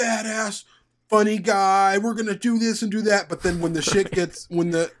 badass, funny guy, we're gonna do this and do that, but then when the shit gets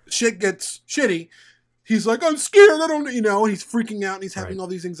shitty, he's like, I'm scared, I don't, you know, he's freaking out and he's having all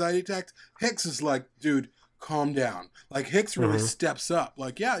these anxiety attacks. Hicks is like, dude, calm down. Like, Hicks really steps up.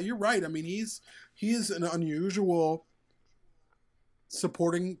 Like, yeah, you're right. I mean, he is an unusual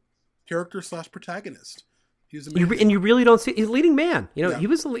supporting character / protagonist. And you really don't see, he's a leading man. You know, he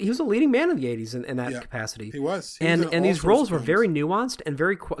was a leading man in the 80s in that capacity. He was. And these roles were very nuanced and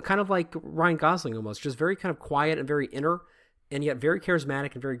very kind of like Ryan Gosling almost, just very kind of quiet and very inner, and yet very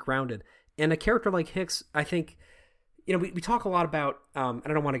charismatic and very grounded. And a character like Hicks, I think, you know, we talk a lot about, and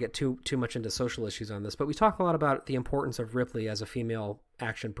I don't want to get too much into social issues on this, but we talk a lot about the importance of Ripley as a female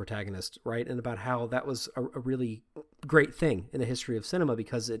action protagonist, right? And about how that was a really great thing in the history of cinema,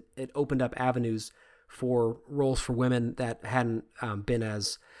 because it opened up avenues for roles for women that hadn't been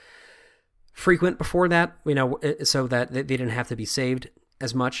as frequent before that, you know, so that they didn't have to be saved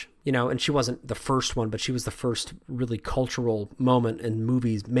as much, you know. And she wasn't the first one, but she was the first really cultural moment in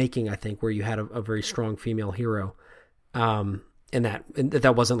movies making, I think, where you had a very strong female hero, and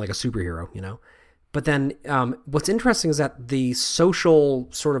that wasn't like a superhero, you know. But then what's interesting is that the social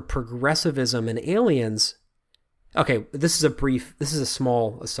sort of progressivism in Aliens, okay, this is a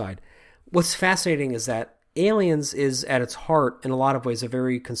small aside. What's fascinating is that Aliens is at its heart, in a lot of ways, a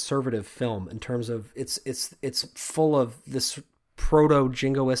very conservative film in terms of it's full of this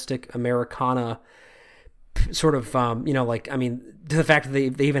proto-jingoistic Americana sort of, you know, like, I mean, the fact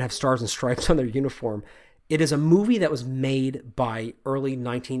that they even have stars and stripes on their uniform. It is a movie that was made by early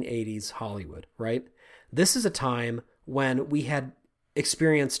 1980s Hollywood, right? This is a time when we had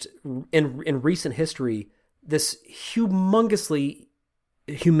experienced in recent history this humongously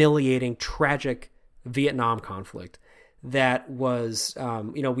humiliating, tragic Vietnam conflict that was,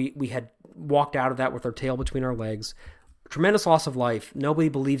 you know, we had walked out of that with our tail between our legs. Tremendous loss of life. Nobody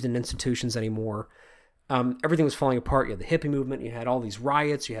believed in institutions anymore. Everything was falling apart. You had the hippie movement. You had all these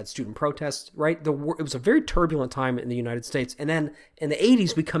riots. You had student protests, right? It was a very turbulent time in the United States. And then in the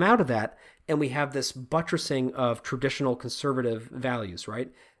 80s, we come out of that and we have this buttressing of traditional conservative values,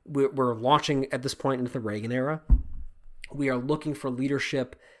 right? We're launching at this point into the Reagan era. We are looking for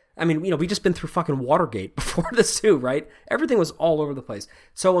leadership. I mean, you know, we just been through fucking Watergate before this too, right? Everything was all over the place.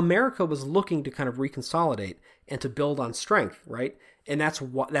 So America was looking to kind of reconsolidate and to build on strength, right? And that's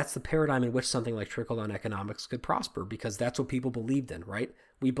the paradigm in which something like trickle-down economics could prosper, because that's what people believed in, right?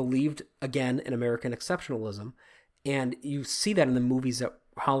 We believed, again, in American exceptionalism. And you see that in the movies that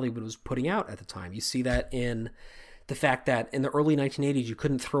Hollywood was putting out at the time. You see that in the fact that in the early 1980s, you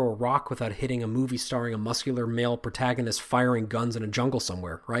couldn't throw a rock without hitting a movie starring a muscular male protagonist firing guns in a jungle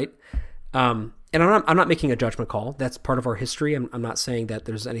somewhere, right? And I'm not making a judgment call. That's part of our history. I'm not saying that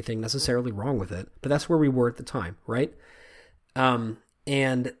there's anything necessarily wrong with it, but that's where we were at the time, right?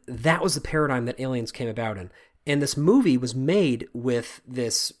 And that was the paradigm that Aliens came about in. And this movie was made with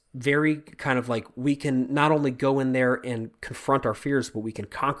this very kind of like, we can not only go in there and confront our fears, but we can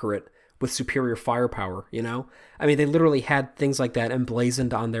conquer it with superior firepower, you know? I mean, they literally had things like that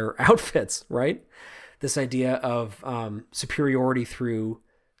emblazoned on their outfits, right? This idea of superiority through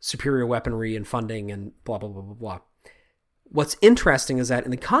superior weaponry and funding and blah, blah, blah, blah, blah. What's interesting is that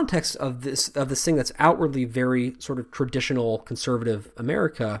in the context of this thing that's outwardly very sort of traditional conservative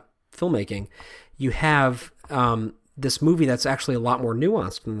America filmmaking, you have this movie that's actually a lot more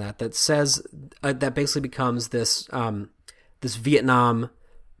nuanced than that. That says that basically becomes this this Vietnam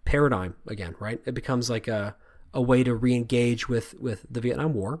paradigm again, right? It becomes like a way to re-engage with the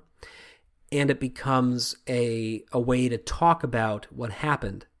Vietnam War, and it becomes a way to talk about what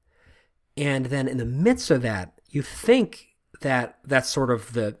happened. And then in the midst of that, you think that that's sort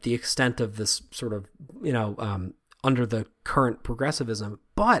of the extent of this sort of, you know, under the current progressivism.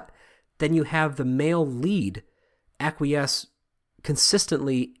 But then you have the male lead acquiesce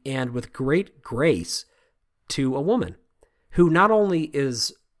consistently and with great grace to a woman who not only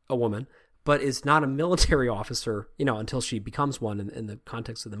is a woman, but is not a military officer, you know, until she becomes one in the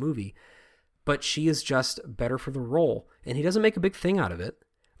context of the movie. But she is just better for the role. And he doesn't make a big thing out of it.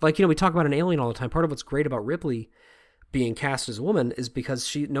 Like, you know, we talk about an alien all the time. Part of what's great about Ripley being cast as a woman is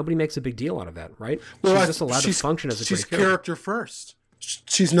because nobody makes a big deal out of that, right? Well, she's just allowed to function as a great character first.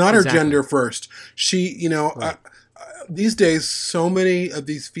 She's not Exactly. her gender first. She, Right. These days, so many of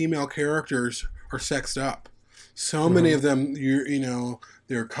these female characters are sexed up. So many of them,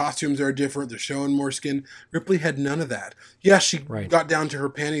 their costumes are different. They're showing more skin. Ripley had none of that. Yeah, she Right. got down to her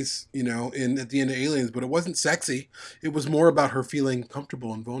panties, at the end of Aliens, but it wasn't sexy. It was more about her feeling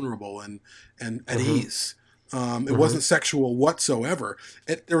comfortable and vulnerable and at ease. It wasn't sexual whatsoever.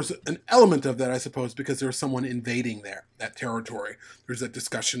 There was an element of that, I suppose, because there was someone invading that territory. There's that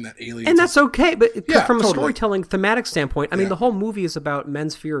discussion that aliens... And that's okay, but Yeah, from a totally. storytelling thematic standpoint, I mean, Yeah. the whole movie is about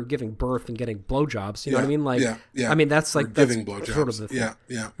men's fear of giving birth and getting blowjobs. You know what I mean? Like, yeah. I mean, that's Or like that's giving blowjobs. sort of the thing.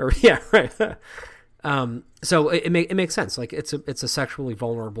 Yeah. Or, yeah, right. So it makes sense. Like it's a sexually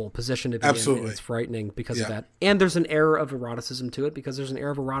vulnerable position to be in, Absolutely. and it's frightening because Yeah. of that. And there's an air of eroticism to it because there's an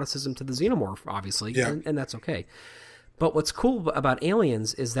air of eroticism to the xenomorph, obviously, Yeah. and that's okay. But what's cool about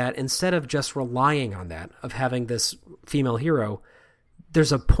Aliens is that instead of just relying on that, of having this female hero,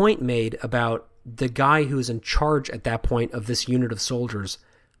 there's a point made about the guy who's in charge at that point of this unit of soldiers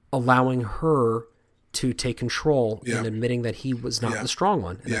allowing her to take control Yeah. and admitting that he was not Yeah. the strong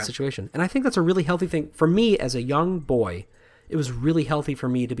one in Yeah. that situation. And I think that's a really healthy thing. For me, as a young boy, it was really healthy for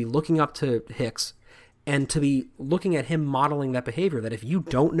me to be looking up to Hicks and to be looking at him modeling that behavior, that if you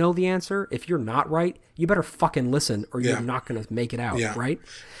don't know the answer, if you're not right, you better fucking listen or Yeah. you're not going to make it out, Yeah. right?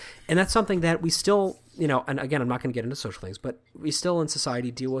 And that's something that we still, and again, I'm not going to get into social things, but we still in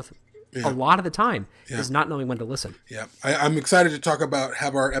society deal with a lot of the time is not knowing when to listen. Yeah. I'm excited to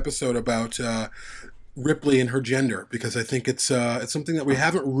have our episode about Ripley and her gender, because I think it's something that we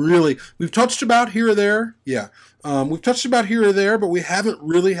haven't really, we've touched about here or there. Yeah. We've touched about here or there, but we haven't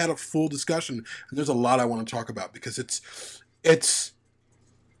really had a full discussion. And there's a lot I want to talk about because it's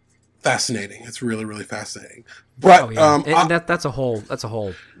fascinating. It's really, really fascinating. But that's a whole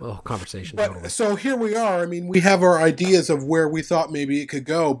conversation. But Totally. so here we are. I mean, we have our ideas of where we thought maybe it could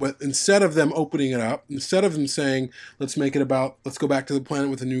go, but instead of them opening it up, instead of them saying, let's go back to the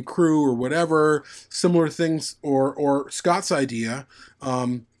planet with a new crew or whatever, similar things, or Scott's idea,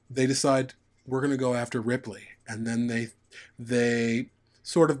 they decide we're going to go after Ripley. And then they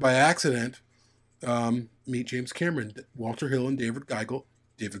sort of by accident meet James Cameron, Walter Hill, and David Geigel.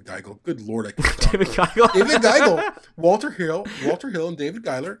 Good Lord, I can't talk. David Geigel. David Geigel. Walter Hill, and David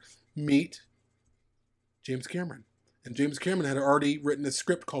Geiler meet James Cameron. And James Cameron had already written a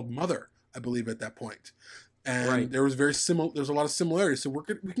script called Mother, I believe, at that point. And there was there's a lot of similarities. So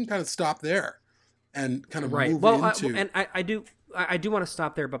we can kind of stop there and kind of move into... I do want to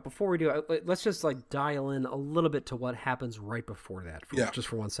stop there, but before we do, let's just like dial in a little bit to what happens right before that, just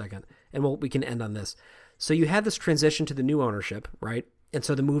for 1 second, and we can end on this. So you had this transition to the new ownership, right? And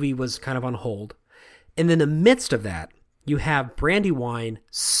so the movie was kind of on hold. And in the midst of that, you have Brandywine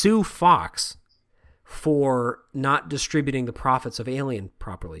sue Fox for not distributing the profits of Alien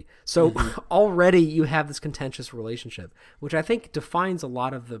properly. So already you have this contentious relationship, which I think defines a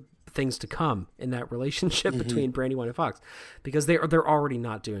lot of the things to come in that relationship between Brandywine and Fox, because they're already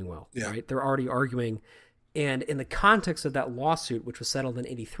not doing well, right? They're already arguing. And in the context of that lawsuit, which was settled in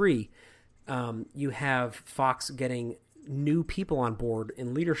 1983, you have Fox getting new people on board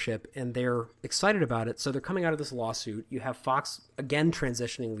in leadership, and they're excited about it. So they're coming out of this lawsuit. You have Fox again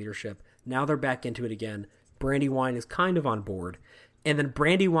transitioning leadership. Now they're back into it again. Brandywine is kind of on board. And then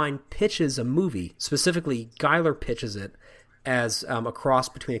Brandywine pitches a movie. Specifically, Geiler pitches it as a cross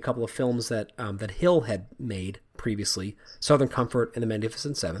between a couple of films that Hill had made previously, Southern Comfort and The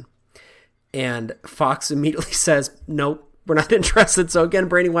Magnificent Seven. And Fox immediately says, nope, we're not interested. So again,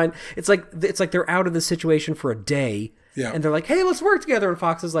 Brandywine, it's like they're out of the situation for a day. Yeah. And they're like, hey, let's work together. And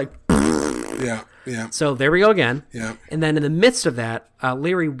Fox is like, yeah. So there we go again. Yeah. And then in the midst of that,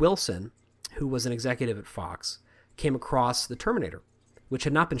 Larry Wilson, who was an executive at Fox, came across The Terminator, which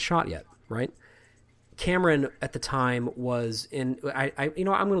had not been shot yet, right? Cameron at the time was in, I'm going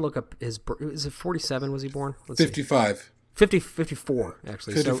to look up his, is it 47 was he born? Let's 55. See. 54,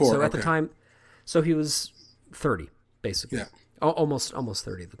 actually. 54, so at the okay. time, so he was 30, basically. Yeah. Almost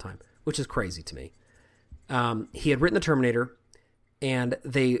 30 at the time, which is crazy to me. He had written The Terminator, and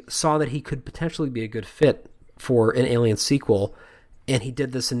they saw that he could potentially be a good fit for an Alien sequel, and he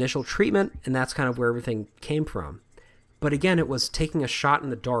did this initial treatment, and that's kind of where everything came from. But again, it was taking a shot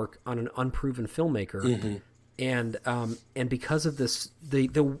in the dark on an unproven filmmaker, and because of this,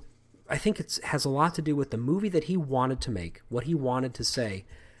 I think it has a lot to do with the movie that he wanted to make, what he wanted to say,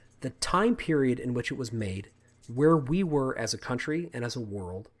 the time period in which it was made, where we were as a country and as a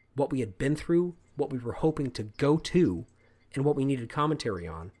world, what we had been through, what we were hoping to go to, and what we needed commentary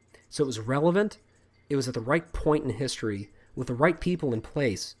on. So it was relevant, it was at the right point in history, with the right people in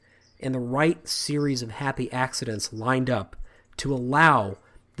place, and the right series of happy accidents lined up to allow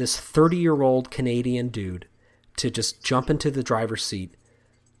this 30-year-old Canadian dude to just jump into the driver's seat,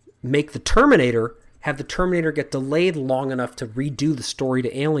 make the Terminator, have the Terminator get delayed long enough to redo the story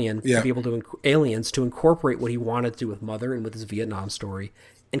to Alien, to be able to Aliens, to incorporate what he wanted to do with Mother and with his Vietnam story,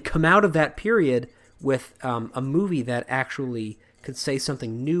 and come out of that period with a movie that actually could say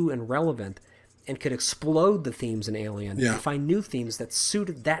something new and relevant and could explode the themes in Alien and find new themes that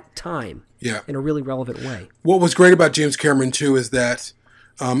suited that time in a really relevant way. What was great about James Cameron, too, is that,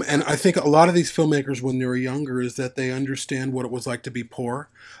 and I think a lot of these filmmakers when they were younger, is that they understand what it was like to be poor.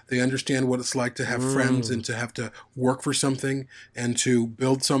 They understand what it's like to have friends and to have to work for something and to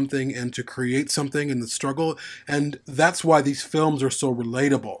build something and to create something and the struggle. And that's why these films are so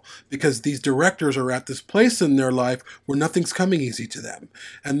relatable, because these directors are at this place in their life where nothing's coming easy to them.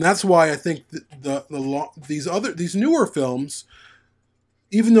 And that's why I think these newer films,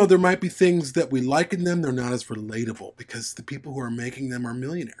 even though there might be things that we like in them, they're not as relatable because the people who are making them are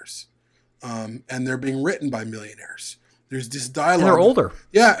millionaires. And they're being written by millionaires. There's this dialogue. And they're older.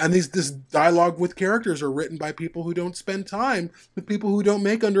 Yeah, and this dialogue with characters are written by people who don't spend time with people who don't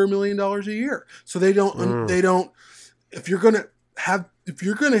make under $1 million a year. So they don't. If you're gonna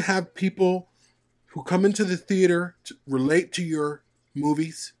have people who come into the theater to relate to your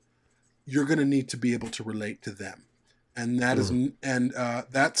movies, you're gonna need to be able to relate to them, and that is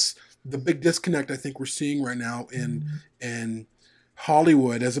that's the big disconnect I think we're seeing right now in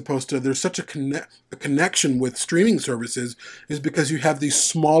Hollywood, as opposed to there's such a connection with streaming services, is because you have these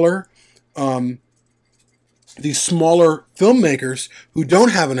smaller filmmakers who don't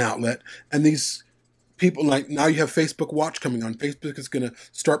have an outlet, and these people, like now you have Facebook Watch coming on. Facebook is going to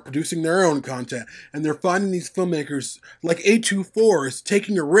start producing their own content, and they're finding these filmmakers like A24 is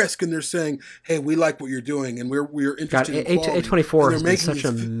taking a risk, and they're saying, "Hey, we like what you're doing, and we're interested in quality." A24 has been such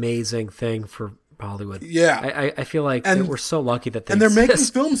an amazing thing for Hollywood. Yeah, I feel like we're so lucky that they and they're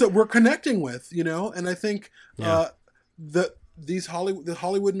exist. making films that we're connecting with, and I think the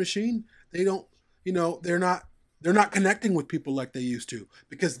Hollywood machine, they don't, they're not connecting with people like they used to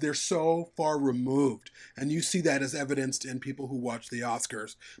because they're so far removed, and you see that as evidenced in people who watch the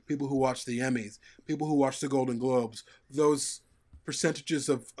Oscars, people who watch the Emmys, people who watch the Golden Globes. Those percentages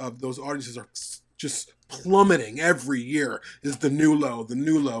of those audiences are just plummeting every year. Is the new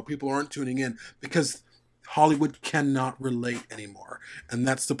low. People aren't tuning in because Hollywood cannot relate anymore. And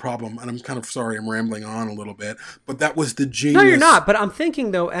that's the problem. And I'm kind of sorry I'm rambling on a little bit, but that was the genius. No, you're not. But I'm thinking,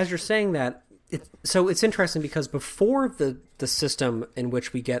 though, as you're saying that, it's interesting because before the system in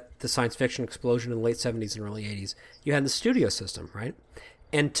which we get the science fiction explosion in the late 70s and early 80s, you had the studio system, right?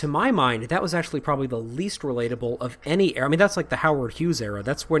 And to my mind, that was actually probably the least relatable of any era. I mean, that's like the Howard Hughes era.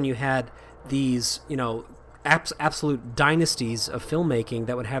 That's when you had these, absolute dynasties of filmmaking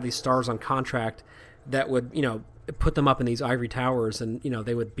that would have these stars on contract that would, put them up in these ivory towers, and,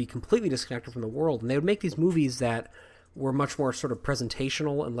 they would be completely disconnected from the world. And they would make these movies that were much more sort of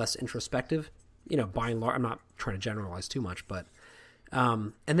presentational and less introspective, by and large. I'm not trying to generalize too much, but...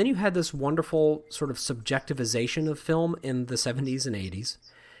 and then you had this wonderful sort of subjectivization of film in the 70s and 80s.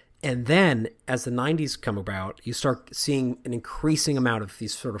 And then as the 90s come about, you start seeing an increasing amount of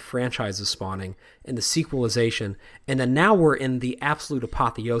these sort of franchises spawning and the sequelization. And then now we're in the absolute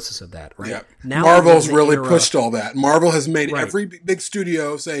apotheosis of that, right? Yeah. Now Marvel's really pushed all that. Marvel has made every big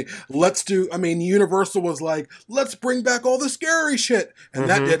studio say, Universal was like, let's bring back all the scary shit. And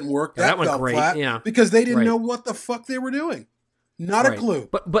that didn't work. That fell flat because they didn't know what the fuck they were doing. Not a clue.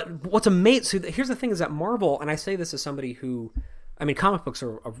 But what's amazing, so here's the thing, is that Marvel, and I say this as somebody who, comic books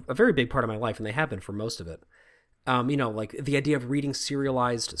are a very big part of my life, and they have been for most of it. Like the idea of reading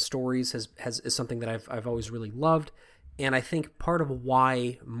serialized stories is something that I've always really loved. And I think part of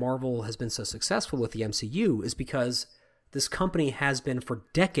why Marvel has been so successful with the MCU is because this company has been for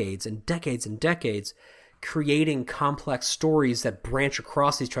decades and decades and decades creating complex stories that branch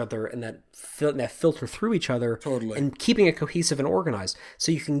across each other and that filter through each other, and keeping it cohesive and organized.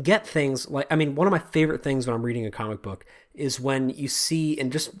 So you can get things like, one of my favorite things when I'm reading a comic book is when you see,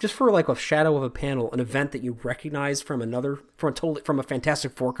 and just for like a shadow of a panel, an event that you recognize from a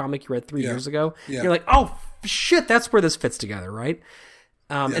Fantastic Four comic you read 3 years ago. Yeah. You're like, oh shit, that's where this fits together, right?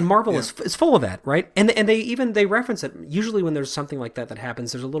 And Marvel is full of that, right? And they reference it. Usually when there's something like that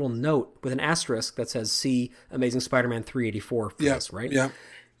happens, there's a little note with an asterisk that says, see Amazing Spider-Man 384 for this, right? Yeah.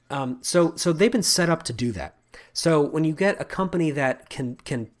 So they've been set up to do that. So when you get a company that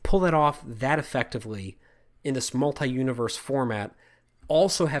can pull that off that effectively in this multi-universe format,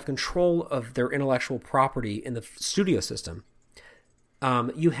 also have control of their intellectual property in the studio system,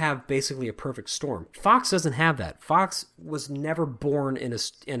 you have basically a perfect storm. Fox doesn't have that. Fox was never born in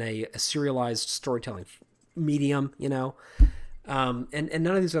a serialized storytelling medium, And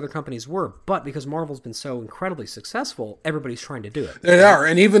none of these other companies were. But because Marvel's been so incredibly successful, everybody's trying to do it. They are.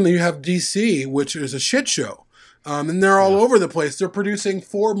 And even you have DC, which is a shit show. And they're all over the place. They're producing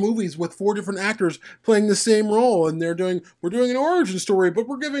 4 movies with 4 different actors playing the same role. And we're doing an origin story, but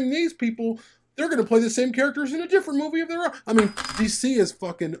we're giving these people, they're going to play the same characters in a different movie of their own. I mean, DC is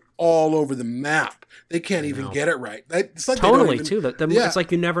fucking all over the map. They can't even get it right. It's like totally, too. It's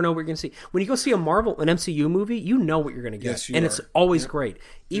like you never know what you're going to see. When you go see an MCU movie, you know what you're going to get. Yes, and it's always great.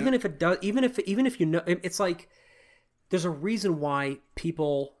 Even if it does, even if you know, it's like, there's a reason why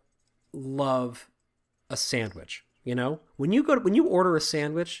people love a sandwich. You know, when you order a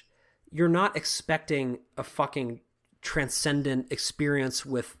sandwich, you're not expecting a fucking transcendent experience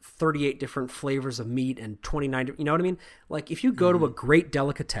with 38 different flavors of meat and 29. You know what I mean? Like if you go to a great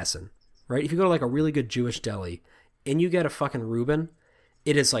delicatessen, right? If you go to like a really good Jewish deli and you get a fucking Reuben,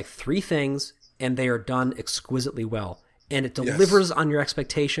 it is like 3 things and they are done exquisitely well. And it delivers on your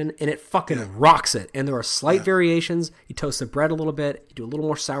expectation, and it fucking rocks it. And there are slight variations. You toast the bread a little bit, you do a little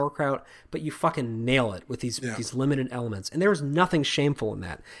more sauerkraut, but you fucking nail it with these limited elements. And there is nothing shameful in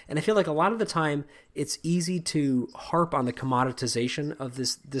that. And I feel like a lot of the time, it's easy to harp on the commoditization of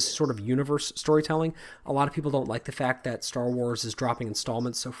this sort of universe storytelling. A lot of people don't like the fact that Star Wars is dropping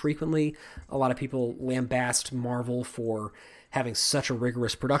installments so frequently. A lot of people lambast Marvel for having such a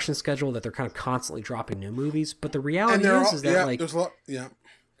rigorous production schedule that they're kind of constantly dropping new movies. But the reality is that like there's a lot. Yeah,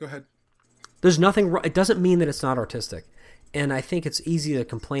 go ahead. There's nothing. It doesn't mean that it's not artistic, and I think it's easy to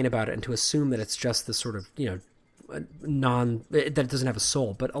complain about it and to assume that it's just this sort of that it doesn't have a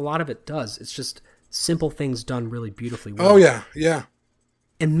soul. But a lot of it does. It's just simple things done really beautifully well. Oh yeah.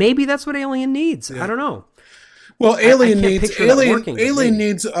 And maybe that's what Alien needs. I don't know. Well, Alien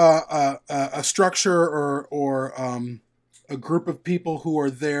needs a structure or a group of people who are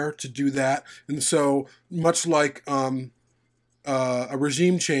there to do that. And so much like a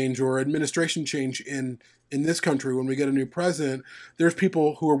regime change or administration change in this country, when we get a new president, there's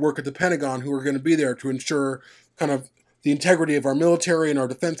people who work at the Pentagon who are going to be there to ensure kind of the integrity of our military and our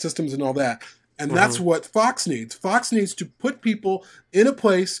defense systems and all that. And that's what Fox needs. Fox needs to put people in a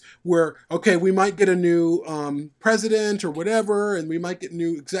place where, okay, we might get a new president or whatever, and we might get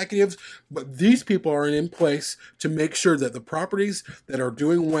new executives, but these people are in place to make sure that the properties that are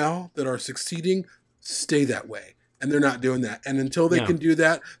doing well, that are succeeding, stay that way. And they're not doing that. And until they can do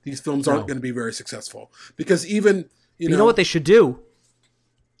that, these films aren't going to be very successful. Because even, you know what they should do?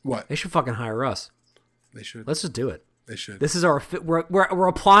 What? They should fucking hire us. They should. Let's just do it. They should. This is we're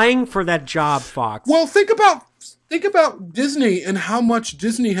applying for that job, Fox. Well, think about Disney and how much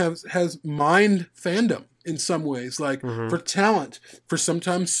Disney has mined fandom in some ways, like for talent, for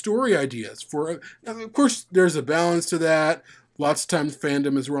sometimes story ideas. Of course, there's a balance to that. Lots of times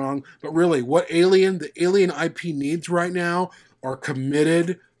fandom is wrong, but really, what the Alien IP needs right now are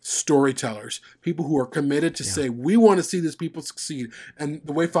committed storytellers, people who are committed to say, we want to see these people succeed. And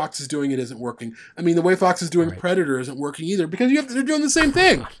the way Fox is doing it isn't working. I mean, the way Fox is doing Predator isn't working either, because they're doing the same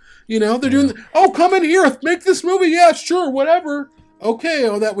thing. You know, they're doing, come in here, make this movie. Yeah, sure, whatever. Okay,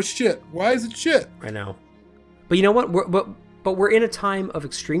 that was shit. Why is it shit? I know. But you know what? We're in a time of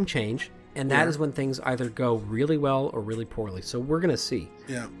extreme change, and that is when things either go really well or really poorly. So we're going to see.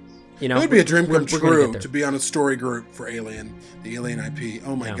 Yeah. You know, it would be a dream come true to be on a story group for Alien, the Alien IP.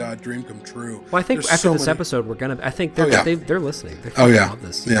 Oh my God, dream come true. Well, I think after this episode, I think they're listening. They love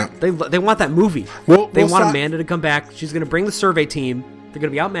this. Yeah. They want that movie. They want Amanda to come back. She's going to bring the survey team. They're going to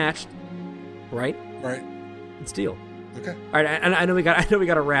be outmatched. Right? Right. It's deal. Okay. All right. I know we got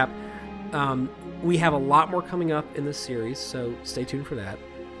to wrap. We have a lot more coming up in this series, so stay tuned for that.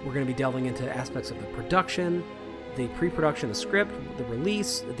 We're going to be delving into aspects of the production, the pre-production, the script, the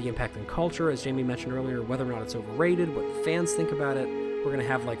release, the impact on culture, as Jamie mentioned earlier, whether or not it's overrated, what the fans think about it. We're going to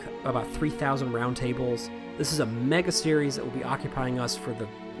have about 3,000 roundtables. This is a mega series that will be occupying us for the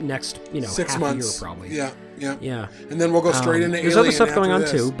next, 6 half months. A year probably. Yeah. And then we'll go straight into Alien. There's other stuff going on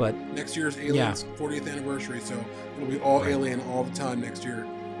too, but next year's Alien's 40th anniversary, so it'll be all Alien all the time next year.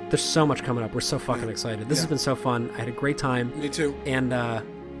 There's so much coming up. We're so fucking excited. This has been so fun. I had a great time. Me too. And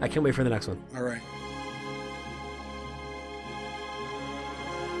I can't wait for the next one. All right.